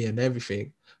family and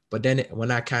everything, but then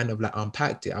when I kind of like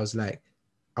unpacked it, I was like,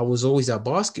 I was always at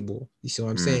basketball. You see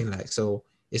what I'm saying? Like, so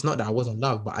it's not that I wasn't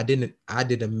loved, but I didn't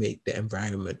make the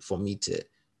environment for me to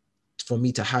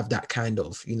have that kind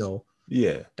of,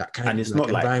 that kind And of it's like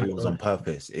not like it environment. was on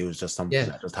purpose. It was just something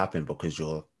that just happened because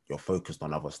you're focused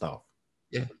on other stuff.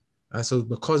 Yeah. And so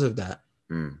because of that,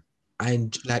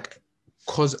 and like,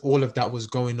 because all of that was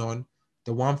going on,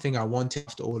 the one thing I wanted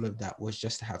after all of that was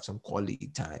just to have some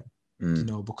quality time,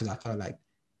 because I felt like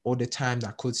all the time that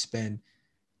I could spend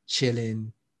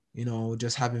chilling,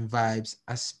 just having vibes,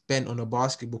 I spent on a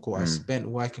basketball court, I spent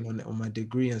working on my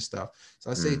degree and stuff. So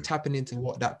I say tapping into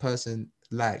what that person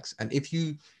likes. And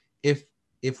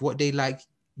if what they like,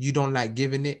 you don't like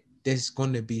giving it, there's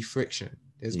going to be friction.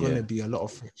 There's going to be a lot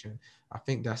of friction. I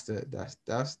think that's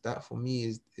that for me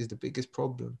is the biggest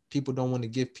problem. People don't want to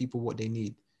give people what they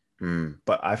need.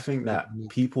 But I think that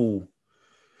people,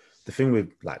 the thing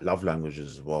with like love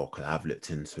languages as well, because I've looked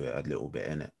into it a little bit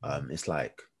in it. It's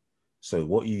like, so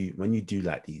when you do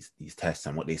like these tests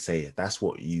and what they say, that's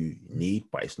what you need,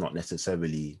 but it's not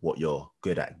necessarily what you're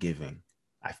good at giving.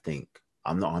 I think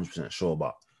I'm not 100% sure,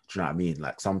 but do you know what I mean?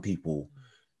 Like some people,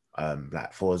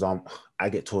 like for example, I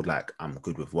get told like I'm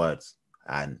good with words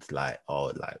and like,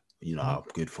 oh, like, I'm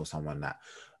good for someone that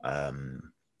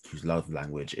whose love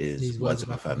language is These words of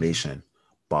affirmation.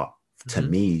 But to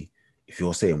me, if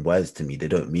you're saying words to me, they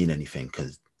don't mean anything,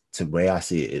 because the way I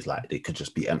see it is like they could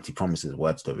just be empty promises.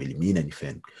 Words don't really mean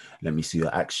anything. Let me see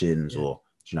your actions, or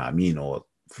do you know what I mean? Or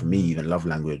for me, even love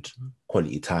language,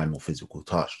 quality time, or physical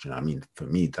touch. Do you know what I mean? For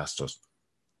me, that's just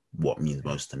what means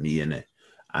most to me, innit?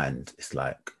 And it's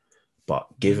like, but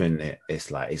given it,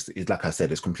 it's like it's like I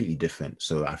said, it's completely different.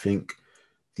 So I think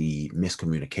the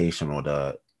miscommunication or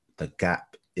the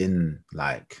gap in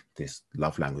like this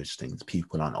love language things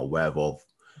people aren't aware of,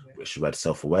 which is where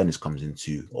self-awareness comes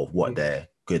into, of what they're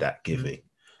good at giving.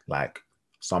 Like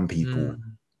some people,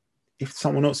 if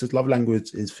someone else's love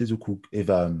language is physical, if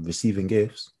receiving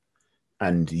gifts,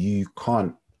 and you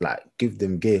can't like give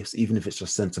them gifts, even if it's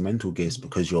just sentimental gifts,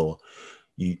 because I don't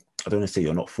want to say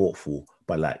you're not thoughtful,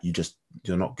 but like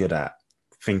you're not good at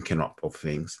thinking up of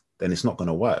things, then it's not going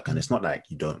to work. And it's not like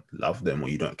you don't love them or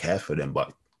you don't care for them,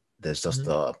 but there's just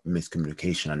a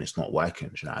miscommunication and it's not working.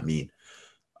 Do you know what I mean?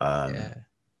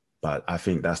 But I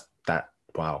think that.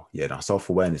 Wow, yeah. Now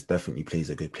self-awareness definitely plays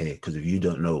a good play, because if you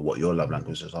don't know what your love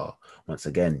languages are, once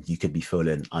again, you could be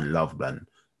feeling unloved and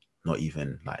not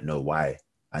even like know why,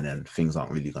 and then things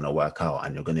aren't really going to work out,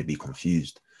 and you're going to be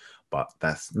confused. But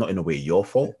that's not in a way your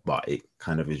fault, but it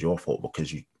kind of is your fault,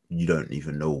 because you don't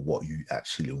even know what you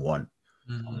actually want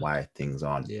and why things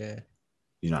aren't. Yeah.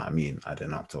 You know what I mean? I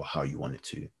don't know to how you want it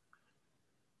to.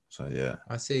 So yeah.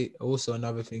 I say also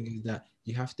another thing is that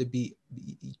you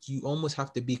almost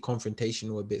have to be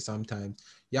confrontational a bit sometimes.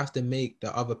 You have to make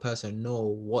the other person know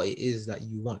what it is that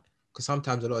you want. Because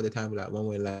sometimes, a lot of the time, like when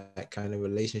we're like kind of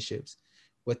relationships,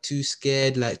 we're too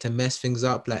scared like to mess things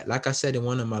up. Like I said in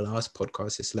one of my last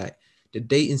podcasts, it's like the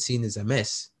dating scene is a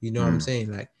mess. You know what I'm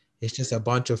saying? Like it's just a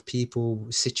bunch of people,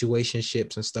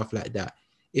 situationships and stuff like that.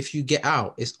 If you get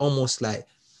out, it's almost like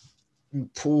you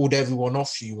pulled everyone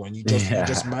off you, and you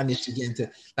just managed to get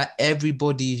into, like,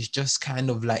 everybody is just kind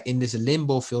of like in this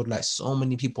limbo field. Like so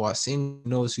many people are single,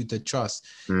 knows who to trust.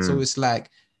 So it's like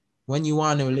when you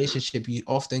are in a relationship, you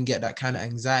often get that kind of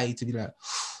anxiety to be like,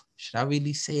 should I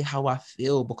really say how I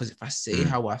feel? Because if I say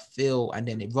how I feel and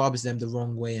then it rubs them the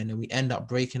wrong way and then we end up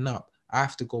breaking up, I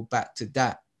have to go back to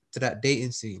that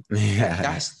dating scene.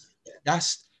 Like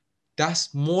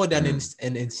that's more than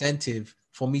an incentive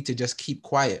for me to just keep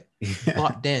quiet.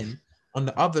 But then on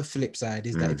the other flip side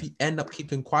is that if you end up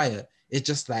keeping quiet, it's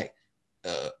just like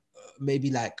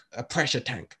maybe like a pressure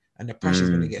tank, and the pressure is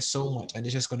going to get so much and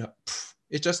it's just going to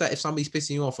It's just like if somebody's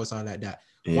pissing you off or something like that,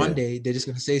 one Yeah. day they're just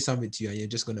gonna say something to you and you're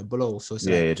just gonna blow. So it's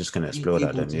Yeah, like you're just gonna being explode at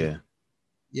able them. to, Yeah.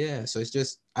 yeah. So it's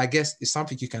just, I guess it's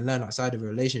something you can learn outside of a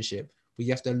relationship, but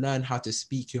you have to learn how to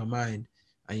speak your mind.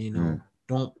 And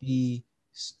don't be,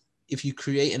 if you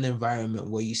create an environment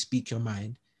where you speak your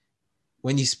mind,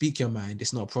 when you speak your mind,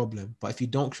 it's not a problem. But if you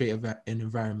don't create an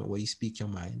environment where you speak your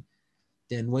mind,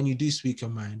 then when you do speak your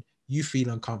mind, you feel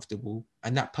uncomfortable,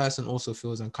 and that person also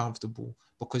feels uncomfortable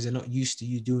because they're not used to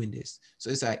you doing this. So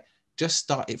it's like, just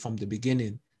start it from the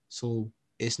beginning, so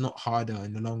it's not harder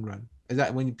in the long run. It's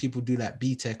like when people do like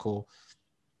BTEC or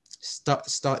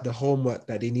start the homework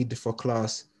that they needed for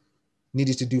class,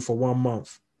 needed to do for 1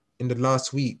 month in the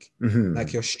last week.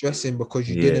 Like you're stressing because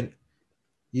you Yeah.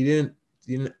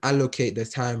 didn't allocate the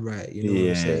time right. You know what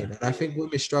I'm saying? And I think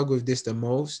women struggle with this the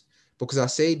most, because I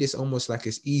say this almost like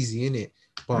it's easy, innit?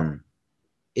 But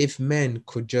if men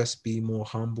could just be more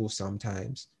humble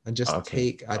sometimes and just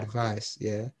take advice,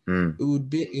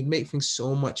 it'd make things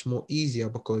so much more easier,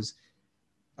 because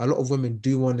a lot of women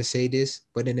do want to say this,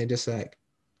 but then they're just like,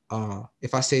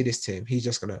 if I say this to him, he's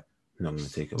just gonna Not gonna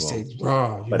take it well. say,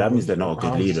 but that means they're not a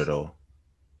good leader, though.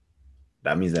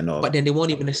 That means they're not. But then they won't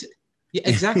even. Yeah,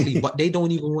 exactly. But they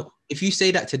don't even want. If you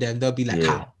say that to them, they'll be like,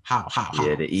 how?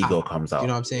 Yeah, the ego comes out. You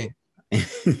know what I'm saying?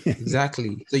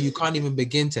 Exactly. So you can't even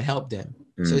begin to help them.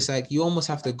 So it's like you almost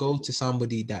have to go to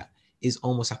somebody that is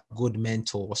almost like a good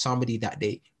mentor, or somebody that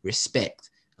they respect.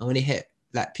 And when they hear,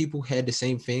 like, people hear the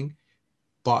same thing,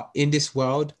 but in this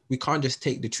world, we can't just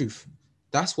take the truth.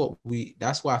 That's what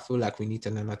I feel like we need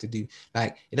to learn how to do.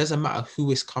 Like, it doesn't matter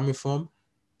who it's coming from,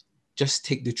 just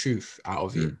take the truth out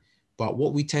of it. But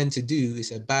what we tend to do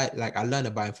is like I learned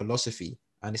about in philosophy,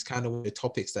 and it's kind of one of the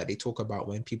topics that they talk about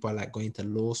when people are like going to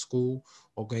law school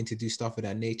or going to do stuff of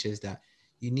that nature, is that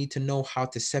you need to know how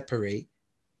to separate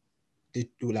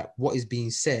like what is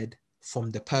being said from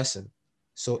the person.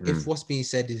 So if what's being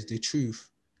said is the truth,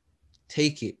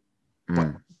 take it,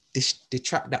 but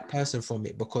detract that person from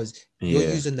it, because you're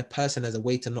using the person as a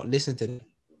way to not listen to them.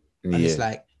 And it's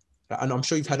like, and I'm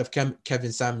sure you've heard of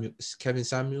Kevin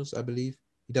Samuels, I believe.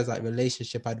 He does like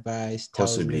relationship advice,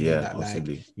 tells women that like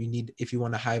you need, if you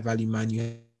want a high value man, you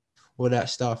have all that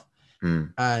stuff.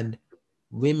 And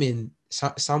women,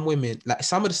 some women, like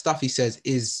some of the stuff he says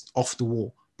is off the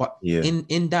wall, but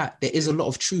in that there is a lot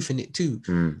of truth in it too.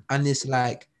 And it's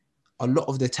like, a lot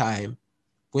of the time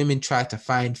women try to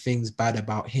find things bad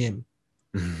about him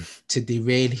to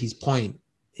derail his point.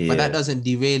 But that doesn't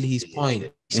derail his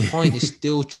point. His point is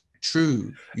still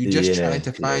true. You're just trying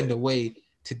to find a way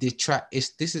to detract.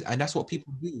 And that's what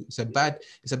people do. It's a bad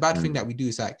thing that we do.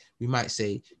 It's like, we might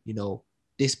say,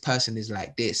 this person is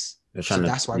like this. They're trying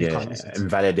that's why we can't listen to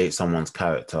invalidate someone's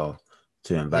character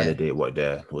to invalidate what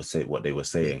they were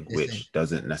saying, which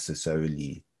doesn't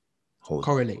necessarily hold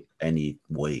correlate any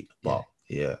weight. But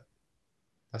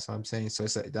that's what I'm saying. So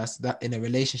it's like, that's that in a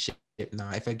relationship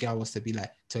now. If a girl was to be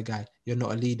like to a guy, you're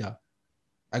not a leader,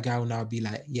 a guy will now be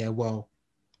like, yeah, well,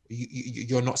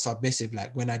 you're not submissive.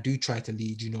 Like, when I do try to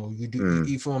lead, you do.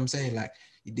 You feel what I'm saying? Like,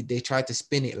 they try to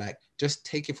spin it. Like, just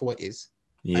take it for what it is,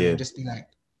 and then just be like,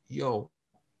 yo,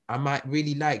 I might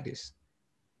really like this.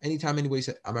 Anytime anybody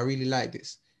says, I might really like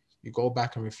this, you go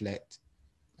back and reflect.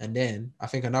 And then I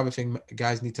think another thing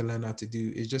guys need to learn how to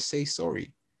do is just say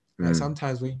sorry. Like,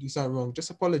 sometimes when you do something wrong,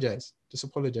 just apologize.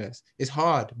 It's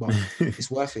hard, but it's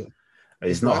worth it.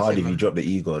 It's not hard if you drop the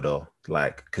ego, though.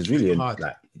 Like, because really, hard.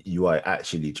 like, you are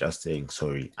actually just saying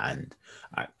sorry, and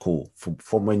cool.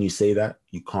 From when you say that,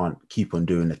 you can't keep on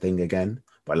doing the thing again.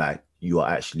 But like, you are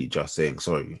actually just saying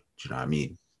sorry. Do you know what I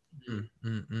mean?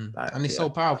 Like, and it's so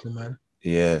powerful, man.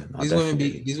 Yeah, no, these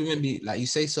women be like, you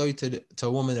say sorry to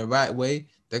a woman the right way,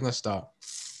 they're gonna start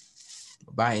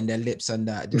biting their lips and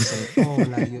that, just saying, oh,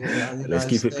 like, let's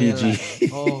keep it PG.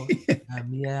 Like, oh,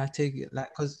 I take it, like,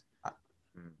 because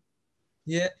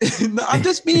no, I'm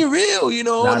just being real,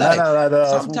 No.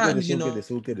 Sometimes,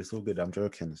 it's all good. I'm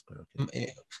joking.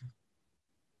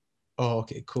 Oh,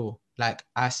 okay, cool. Like,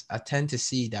 I tend to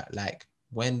see that, like,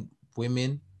 when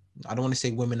women, I don't want to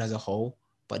say women as a whole,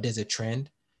 but there's a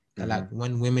trend that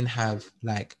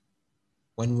like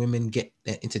when women get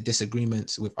into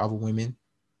disagreements with other women,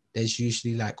 there's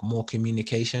usually like more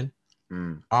communication.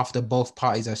 After both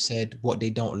parties have said what they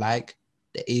don't like,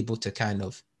 they're able to kind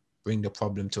of bring the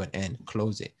problem to an end,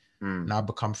 close it, now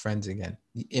become friends again.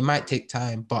 It might take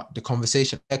time, but their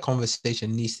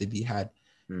conversation needs to be had.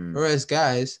 Whereas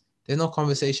guys, there's no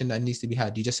conversation that needs to be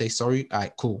had. You just say sorry, all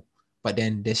right, cool. But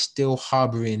then they're still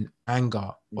harboring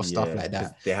anger or stuff like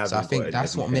that. So I think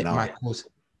that's what might cause.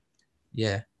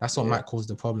 Yeah, that's what might cause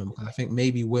the problem, because I think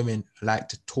maybe women like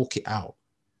to talk it out.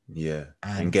 Yeah.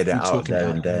 And and get it through out talking it there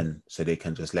out. and then so they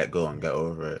can just let go and get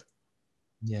over it.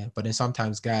 Yeah, but then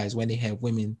sometimes guys, when they hear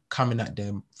women coming at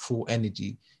them full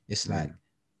energy, it's like,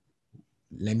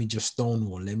 let me just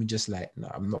stonewall. Let me just like, no,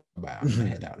 I'm not about. I'm gonna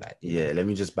head out like, Yeah, let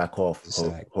me just back off. It's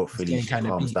like it's Hopefully getting she kind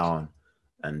of calms deep. down,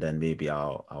 and then maybe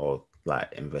I'll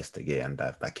like investigate and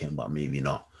dive back in, but maybe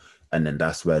not. And then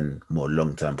that's when more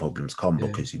long-term problems come Yeah.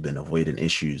 because you've been avoiding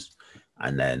issues,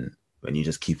 and then when you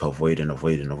just keep avoiding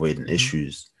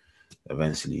issues,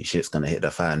 eventually shit's gonna hit the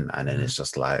fan, and then it's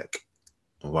just like,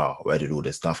 wow, where did all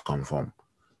this stuff come from?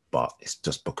 But it's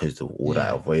just because of all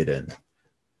that avoiding.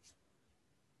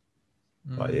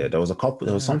 But yeah, there was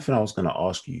something I was gonna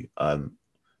ask you.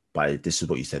 But this is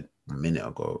what you said a minute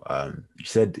ago. You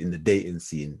said in the dating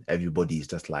scene, everybody's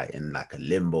just like in like a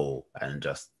limbo and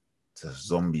just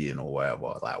zombieing or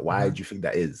whatever. Like, why do you think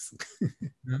that is?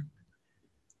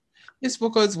 It's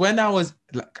because when I was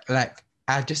like,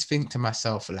 I just think to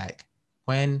myself, like,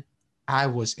 when I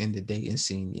was in the dating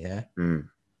scene,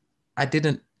 I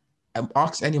didn't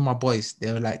ask any of my boys.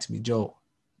 They were like to me, Joe,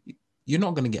 you're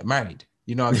not gonna get married.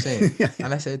 You know what I'm saying?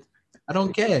 And I said, I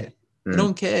don't care. I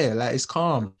don't care. Like, it's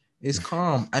calm. It's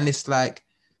calm. And it's like,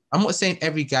 I'm not saying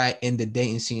every guy in the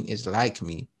dating scene is like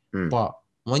me, but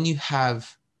when you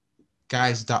have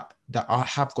guys that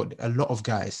have got a lot of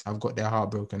guys have got their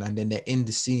heart broken, and then they're in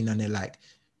the scene and they're like,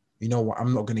 you know what,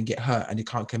 I'm not gonna get hurt, and they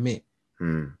can't commit.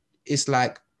 It's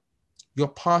like you're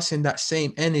passing that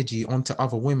same energy onto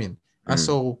other women. And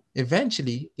so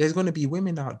eventually there's going to be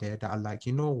women out there that are like,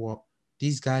 you know what,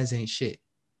 these guys ain't shit.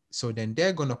 So then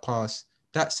they're going to pass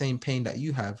that same pain that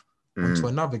you have onto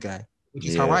another guy, which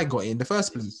is how I got it in the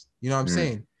first place. You know what I'm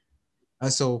saying?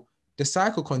 And so the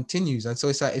cycle continues. And so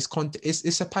it's like,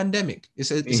 it's a pandemic.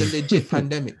 It's a legit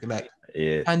pandemic. Like,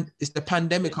 and it's the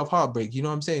pandemic of heartbreak. You know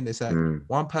what I'm saying? It's like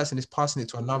one person is passing it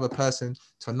to another person,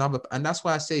 to another. And that's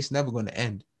why I say it's never going to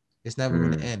end. It's never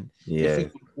going to end. If we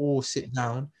could all sit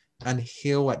down and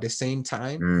heal at the same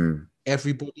time,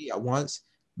 everybody at once,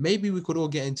 maybe we could all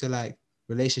get into like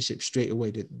relationships straight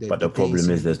away. But the problem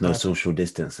is there's no social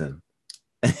distancing.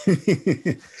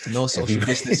 No social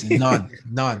distancing.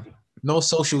 None. No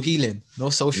social healing.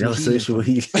 No social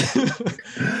healing.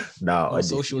 No, no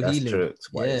social that's healing. true.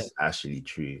 But it's actually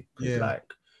true. Because like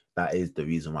that is the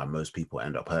reason why most people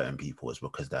end up hurting people, is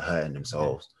because they're hurting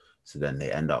themselves. So then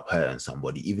they end up hurting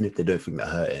somebody, even if they don't think they're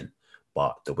hurting.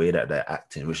 But the way that they're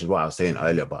acting, which is what I was saying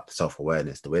earlier about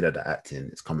self-awareness, the way that they're acting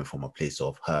is coming from a place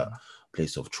of hurt,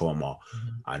 place of trauma,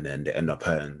 and then they end up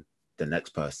hurting the next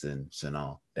person. So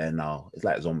now it's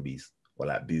like zombies, or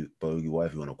like bogey,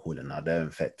 whatever you want to call it. Now they're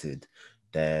infected.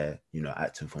 They're,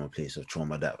 acting from a place of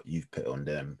trauma that you've put on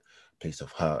them, place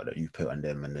of hurt that you've put on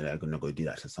them, and then they're gonna go do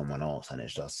that to someone else, and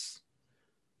it's just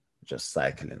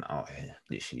cycling out here.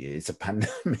 Literally, it's a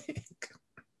pandemic.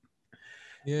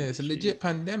 Yeah, it's a legit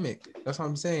pandemic. That's what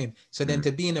I'm saying. So then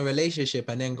to be in a relationship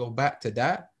and then go back to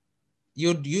that,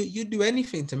 you do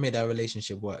anything to make that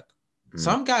relationship work.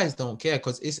 Some guys don't care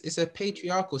because it's a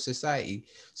patriarchal society.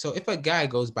 So if a guy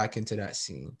goes back into that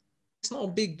scene, it's not a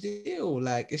big deal.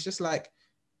 Like, it's just like,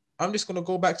 I'm just gonna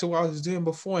go back to what I was doing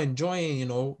before, enjoying,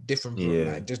 different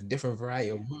like just different variety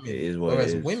of women. It is what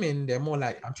Whereas it is. women, they're more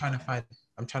like, I'm trying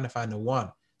to find the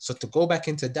one. So to go back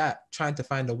into that, trying to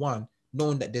find the one,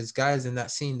 knowing that there's guys in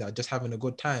that scene that are just having a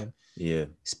good time,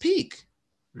 it's peak.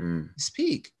 It's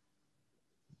peak.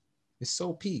 It's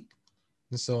so peak.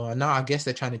 And so now I guess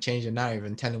they're trying to change the narrative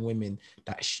and telling women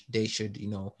that they should,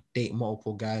 date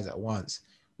multiple guys at once,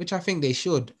 which I think they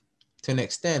should to an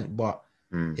extent, but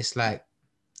it's like,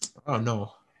 I don't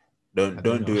know.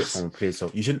 Don't do it from a place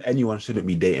of, anyone shouldn't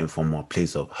be dating from a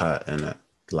place of hurt, and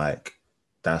like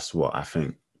that's what I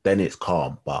think. Then it's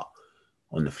calm. But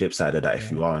on the flip side of that,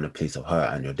 if you are in a place of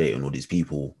hurt and you're dating all these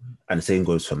people, and the same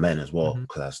goes for men as well,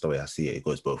 because that's the way I see it. It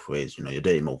goes both ways. You're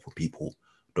dating multiple people.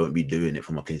 Don't be doing it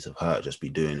from a place of hurt. Just be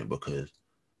doing it because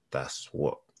that's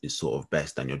what is sort of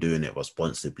best, and you're doing it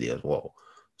responsibly as well.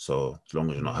 So as long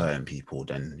as you're not hurting people,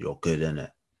 then you're good in it.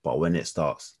 But when it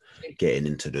starts getting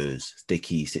into those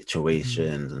sticky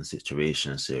situations and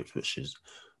situationships, which is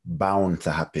bound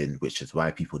to happen, which is why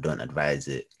people don't advise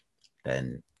it,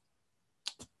 then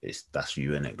that's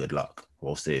you in it. Good luck.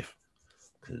 Well, safe.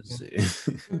 Because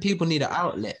people need an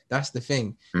outlet. That's the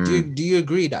thing. Do you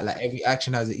agree that like every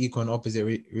action has an equal and opposite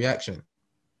reaction?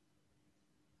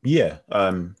 Yeah.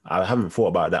 I haven't thought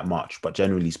about that much, but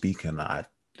generally speaking, I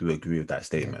do agree with that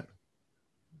statement.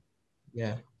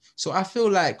 Yeah. So I feel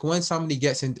like when somebody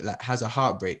gets into like has a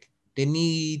heartbreak, they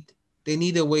need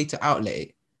a way to outlet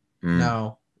it.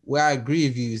 Now, where I agree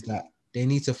with you is that they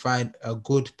need to find a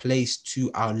good place to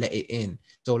outlet it in.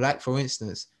 So like, for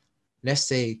instance, let's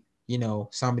say you know,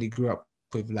 somebody grew up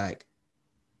with like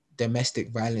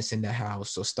domestic violence in their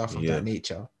house or stuff of that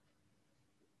nature,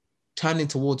 turning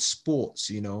towards sports,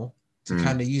 you know, to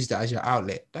kind of use that as your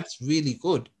outlet. That's really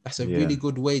good. That's a really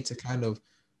good way to kind of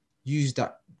use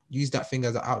that thing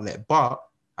as an outlet. But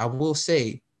I will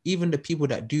say, even the people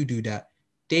that do that,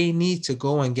 they need to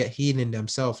go and get healing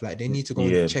themselves. Like they need to go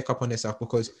and check up on themselves,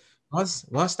 because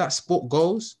once that sport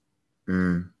goes,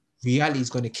 reality is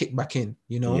going to kick back in,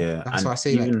 you know. That's And why I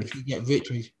say, even, like, if you get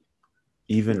rich,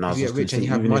 even I if was you just get gonna rich say, and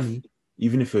you have money,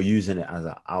 even if you're using it as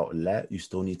an outlet, you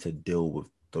still need to deal with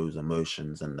those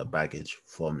emotions and the baggage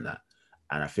from that.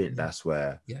 And I think that's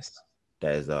where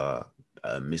there's a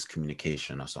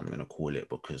miscommunication, or something I'm gonna call it,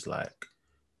 because like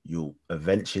you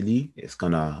eventually it's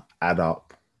gonna add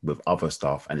up with other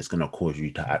stuff, and it's gonna cause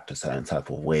you to act a certain type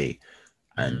of way,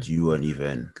 and you won't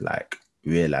even like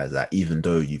realize that, even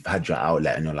though you've had your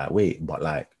outlet and you're like, wait, but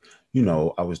like, you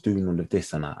know, I was doing all of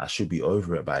this and I should be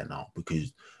over it by now,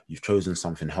 because you've chosen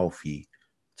something healthy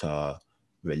to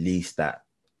release that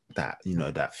you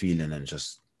know, that feeling, and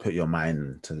just put your mind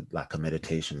into like a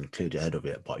meditation, clear your head of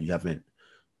it, but you haven't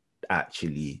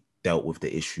actually dealt with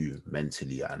the issue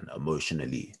mentally and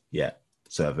emotionally yet.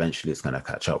 So eventually it's going to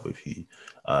catch up with you.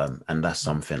 And that's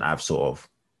something I've sort of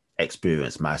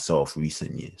experienced myself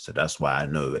recently. So that's why I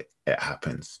know it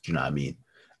happens. Do you know what I mean?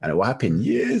 And it will happen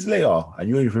years later and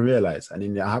you won't even realize. And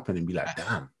then it happen and be like,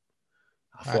 damn,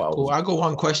 I thought I was. cool. I got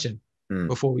one question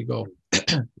before we go.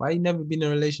 Why you never been in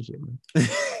a relationship, man?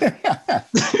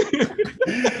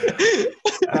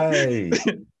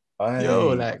 Yo,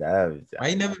 like, why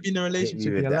you never been in a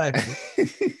relationship in your life?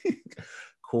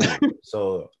 Cool.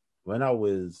 So when I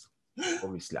was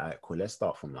obviously, cool, let's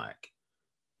start from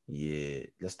year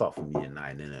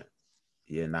 9, innit?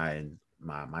 Year 9,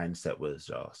 my mindset was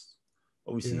just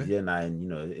obviously year 9, you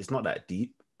know, it's not that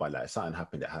deep, but like something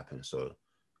happened that happened. So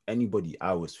anybody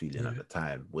I was feeling at the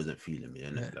time wasn't feeling me,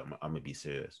 innit? Like, I'm gonna be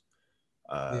serious.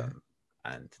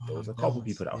 And there was a couple of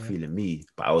people that were feeling me,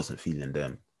 but I wasn't feeling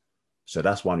them. So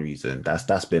that's one reason.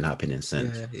 That's been happening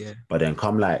since. But then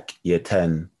come like year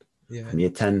 10, from year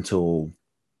 10 till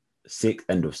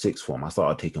end of sixth form, I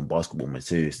started taking basketball more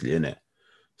seriously, innit?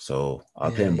 So I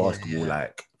was playing basketball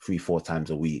like 3-4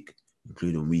 times a week,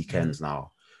 including weekends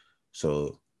now.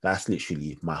 So that's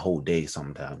literally my whole day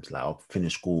sometimes. Like I'll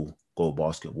finish school, go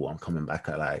basketball. I'm coming back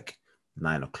at like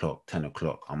 9 o'clock, 10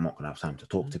 o'clock. I'm not gonna have time to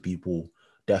talk to people.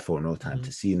 Therefore, no time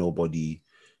to see nobody.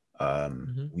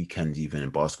 Weekends, even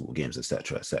in basketball games,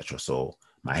 etc., etc. So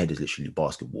my head is literally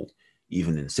basketball.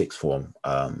 Even in sixth form,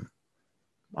 I'm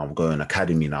going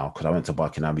academy now because I went to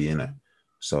Barking Abbey, innit?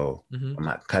 So I'm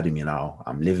at academy now.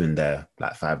 I'm living there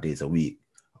like 5 days a week.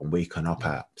 I'm waking up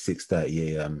at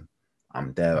 6:30 a.m.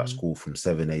 I'm there at school from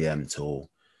 7 a.m.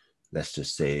 till, let's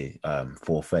just say,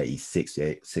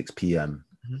 4:30, 6 p.m.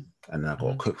 And then I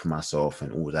got to cook for myself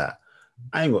and all that.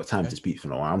 I ain't got time to speak for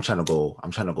no one. I'm trying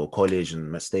to go college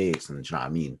and mistakes, and do you know what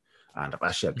I mean? And I've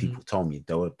actually had people tell me,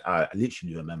 I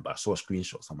literally remember I saw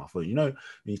screenshots on my phone. You know, when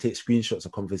you take screenshots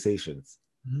of conversations,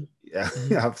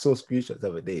 I've saw screenshots the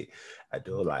other day, and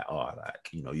they were like, oh, like,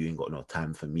 you know, you ain't got no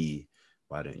time for me.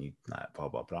 Why don't you like blah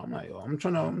blah blah? I'm like, yo, I'm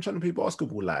trying to play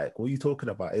basketball. Like, what are you talking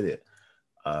about? Is it?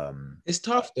 It's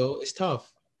tough though. It's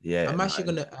tough. Yeah, I'm actually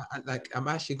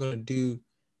gonna do.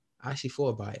 I actually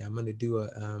thought about it. I'm gonna do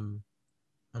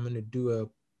a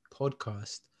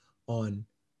podcast on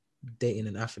dating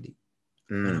an athlete,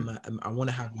 and I want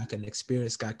to have like an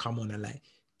experienced guy come on and like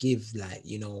give like,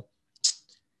 you know,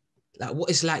 like what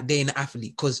it's like dating an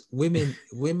athlete, because women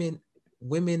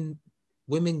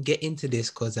get into this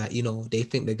because you know, they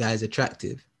think the guy's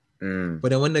attractive. But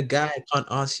then when the guy can't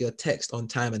answer your text on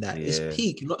time and that, it's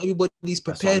peak. Not everybody's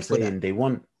prepared for that. They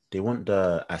want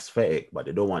the aesthetic, but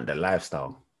they don't want the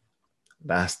lifestyle.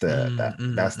 That's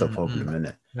the problem, isn't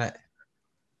it? Right.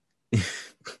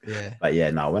 Yeah. But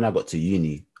yeah, now when I got to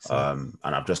uni, and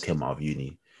I've just came out of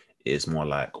uni, it's more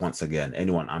like, once again,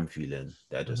 anyone I'm feeling,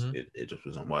 that just it just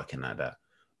wasn't working like that.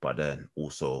 But then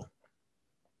also,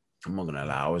 I'm not gonna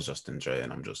lie, I'm just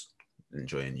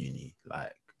enjoying uni.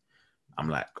 Like, I'm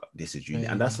like, this is uni.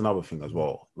 And that's another thing as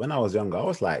well. When I was younger, I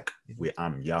was like, wait,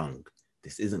 I'm young.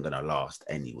 This isn't gonna last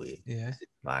anyway. Yeah.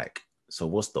 Like, so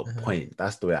what's the point?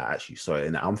 That's the way I actually saw it.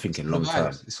 And I'm thinking long term.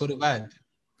 It's for the vibe.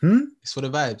 It's for the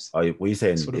vibes. Oh, what are you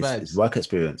saying? It's work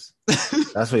experience.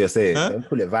 That's what you're saying. Don't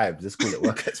call it vibes. Just call it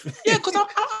work experience. Yeah, because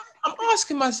I'm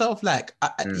asking myself, like,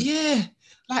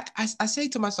 like I say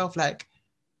to myself, like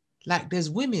there's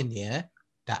women,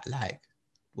 that like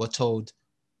were told,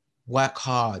 work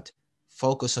hard,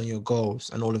 focus on your goals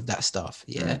and all of that stuff,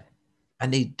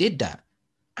 and they did that.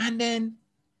 And then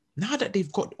now that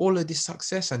they've got all of this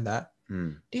success and that,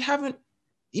 they haven't,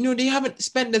 they haven't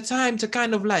spent the time to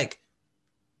kind of like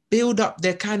build up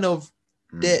their kind of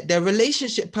their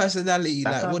relationship personality,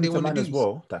 That like can what happen they to want to man do. as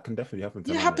well. That can definitely happen to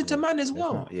Yeah, man as happen to well. man as It's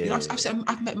well. not, yeah,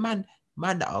 I've met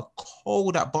man that are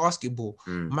cold at basketball,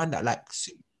 man that like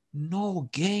no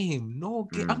game.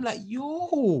 I'm like,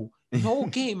 yo, no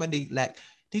game, and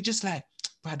they just like,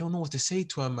 but I don't know what to say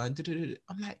to him, man.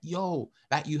 I'm like, yo,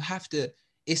 like you have to,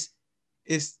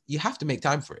 you have to make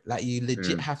time for it. Like you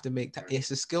legit have to make time.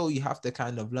 It's a skill you have to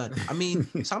kind of learn. I mean,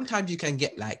 sometimes you can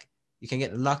get the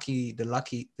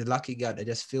lucky guy that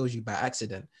just fills you by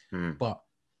accident, but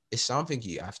it's something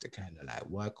you have to kind of like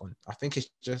work on. I think it's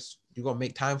just, you got to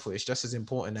make time for it. It's just as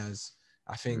important as,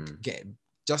 I think,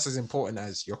 just as important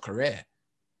as your career.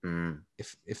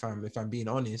 If I'm being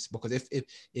honest, because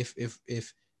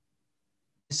if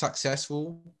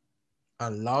successful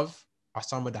and love are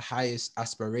some of the highest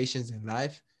aspirations in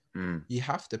life, you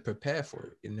have to prepare for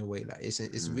it in a way. Like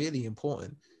it's really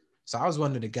important. So I was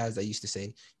one of the guys that used to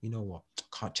say, you know what,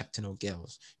 can't chat to no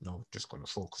girls, just gonna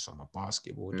focus on my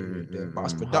basketball. But I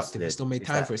was productive. I still made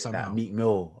time for it somehow. That Meek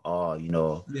Mill,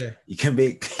 Yeah. you can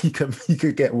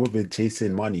get women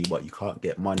chasing money, but you can't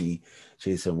get money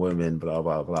chasing women, blah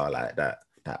blah blah, like that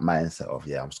mindset of,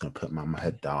 I'm just gonna put my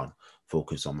head down,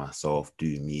 focus on myself,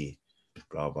 do me,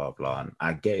 blah blah blah. And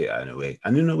I get it in a way,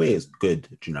 and in a way it's good,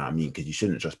 do you know what I mean? Because you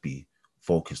shouldn't just be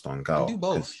focused on girl. Do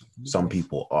both. Some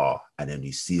people are, and then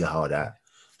you see how that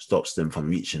stops them from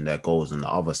reaching their goals on the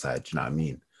other side, do you know what I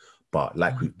mean? But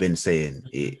like we've been saying,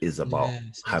 it is about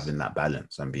having that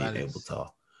balance and being able to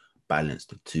balance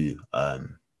the two.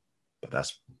 But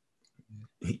that's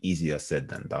easier said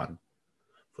than done,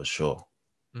 for sure.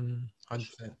 100%.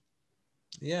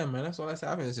 Yeah, man, that's what I said.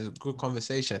 I think it's a good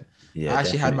conversation. Yeah, I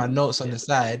actually definitely. had my notes on the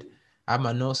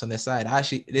side.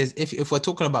 Actually, if we're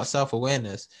talking about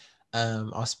self-awareness, I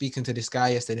was speaking to this guy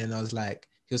yesterday, and I was like,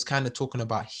 he was kind of talking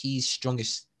about his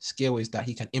strongest skill is that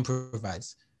he can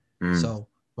improvise. So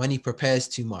when he prepares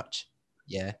too much,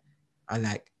 and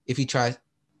like if he tries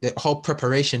the whole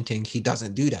preparation thing, he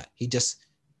doesn't do that. He just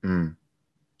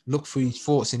look through his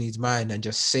thoughts in his mind and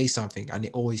just say something, and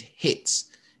it always hits.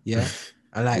 Yeah.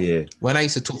 And like when I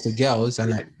used to talk to girls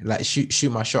and like shoot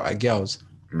my shot at girls,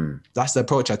 that's the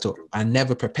approach I took. I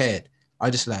never prepared. I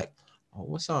just like, oh,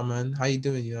 what's up, man? How you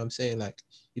doing? You know what I'm saying? Like,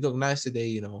 you look nice today,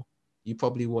 You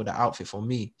probably wore the outfit for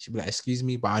me. She'd be like, excuse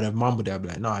me, but I'd have mumbled her. I'd be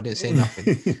like, no, I didn't say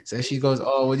nothing. So she goes,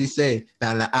 oh, what did you say? And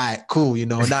I'm like, all right, cool,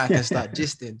 now I can start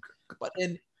gisting. But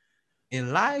then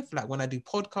in life, like when I do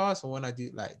podcasts or when I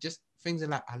do like just things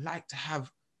like, I like to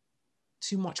have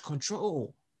too much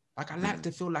control. Like I like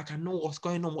to feel like I know what's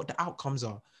going on, what the outcomes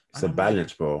are. It's a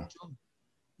balance, bro.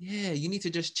 Yeah, you need to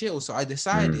just chill. So I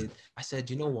decided, I said,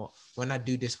 you know what? When I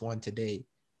do this one today,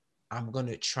 I'm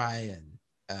gonna try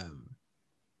and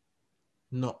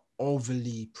not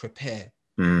overly prepare.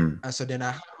 And so then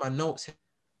I had my notes,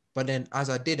 but then as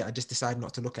I did it, I just decided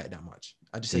not to look at it that much.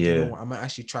 I just said, you know what? I'm gonna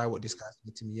actually try what this guy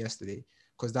said to me yesterday,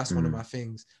 because that's one of my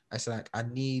things. It's like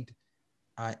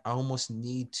I almost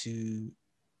need to.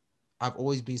 I've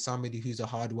always been somebody who's a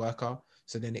hard worker.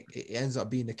 So then it ends up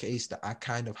being the case that I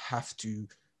kind of have to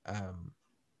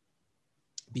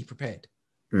be prepared.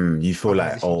 You feel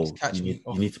Otherwise, like, you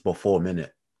need to perform in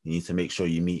it. You need to make sure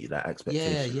you meet that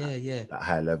expectation. Yeah. That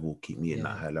high level, keep meeting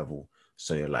that high level.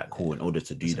 So you're like, cool, in order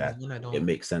to do that, it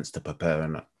makes sense to prepare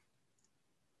in it.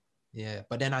 Yeah,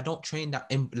 but then I don't train that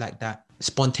like that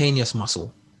spontaneous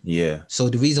muscle. Yeah. So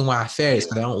the reason why I fear is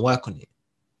because I don't work on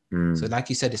it. So like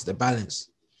you said, it's the balance.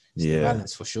 It's the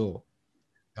balance for sure.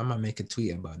 I might make a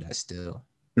tweet about that still.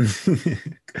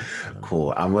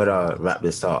 Cool. I'm gonna wrap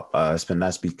this up. It's been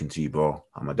nice speaking to you, bro.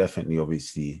 I'm gonna definitely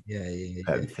obviously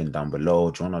put everything down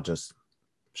below. Do you wanna just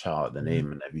shout out the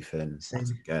name and everything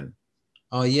once again?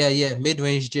 Oh yeah.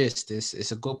 Midrange Gist.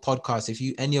 It's a good podcast.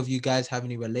 If any of you guys have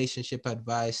any relationship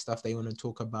advice, stuff they want to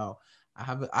talk about, I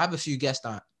have a few guests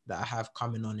that I have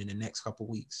coming on in the next couple of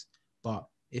weeks. But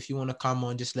if you want to come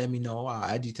on, just let me know. I'll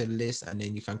add you to the list, and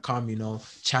then you can come,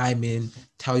 chime in,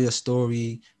 tell your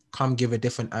story, come give a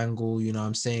different angle, you know what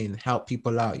I'm saying? Help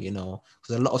people out, because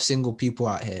a lot of single people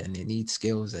out here and they need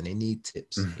skills and they need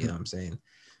tips, you know what I'm saying?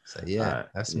 So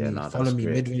that's me. Follow me,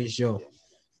 Midrange Jo.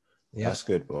 Yeah. That's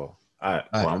good, bro. All right,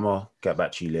 cool. I'm gonna get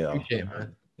back to you later. Appreciate it,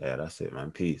 man. Yeah, that's it, man.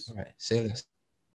 Peace. All right, say less.